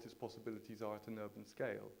see what its possibilities are at an urban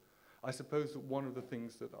scale. I suppose that one of the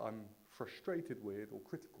things that I'm frustrated with or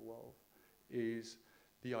critical of is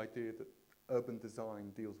the idea that urban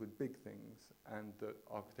design deals with big things and that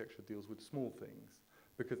architecture deals with small things,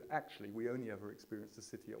 because actually we only ever experience the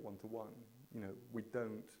city at one-to-one. You know, you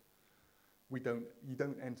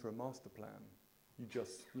don't enter a master plan. You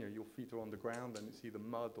just, you know, your feet are on the ground and it's either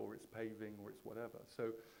mud or it's paving or it's whatever.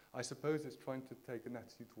 So I suppose it's trying to take an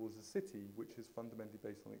attitude towards the city which is fundamentally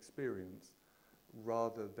based on experience,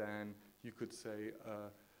 rather than, you could say,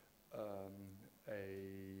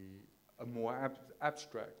 a more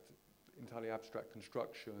abstract, entirely abstract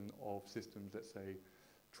construction of systems, let's say,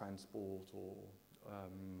 transport or,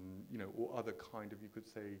 you know, or other kind of, you could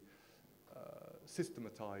say,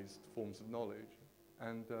 systematized forms of knowledge.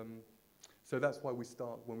 And so that's why we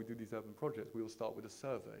start, when we do these urban projects, we will start with a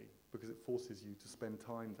survey, because it forces you to spend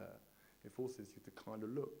time there. It forces you to kind of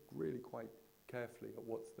look really quite carefully at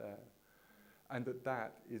what's there. And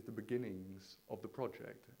that is the beginnings of the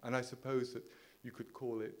project. And I suppose that you could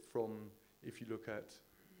call it from, if you look at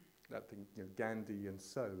that thing, you know, Gandhi and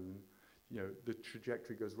Sohn, you know, the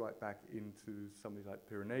trajectory goes right back into somebody like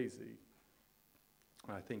Piranesi.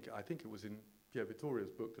 And I think it was in Pierre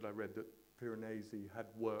Vittoria's book that I read that Piranesi had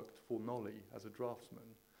worked for Nolli as a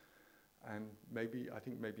draftsman. And I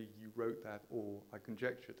think maybe you wrote that, or I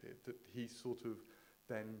conjectured it, that he sort of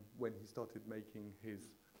then, when he started making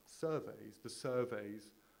his surveys, the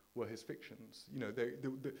surveys were his fictions. You know,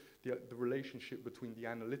 the relationship between the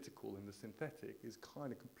analytical and the synthetic is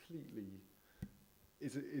kind of completely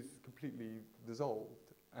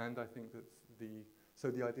dissolved. And I think that so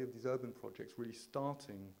the idea of these urban projects really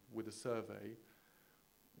starting with a survey,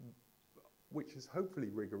 which is hopefully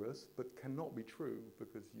rigorous, but cannot be true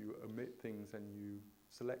because you omit things and you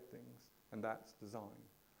select things, and that's design.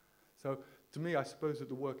 So to me, I suppose that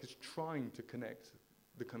the work is trying to connect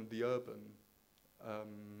the kind of the urban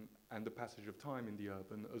and the passage of time in the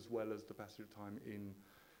urban, as well as the passage of time in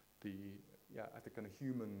the, yeah, at the kind of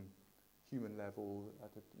human level,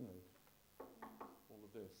 at a, you know, all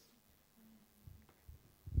of this.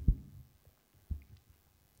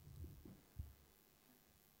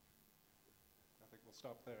 I think we'll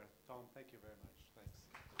stop there. Tom, thank you very much. Thanks.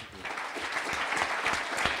 Thank you.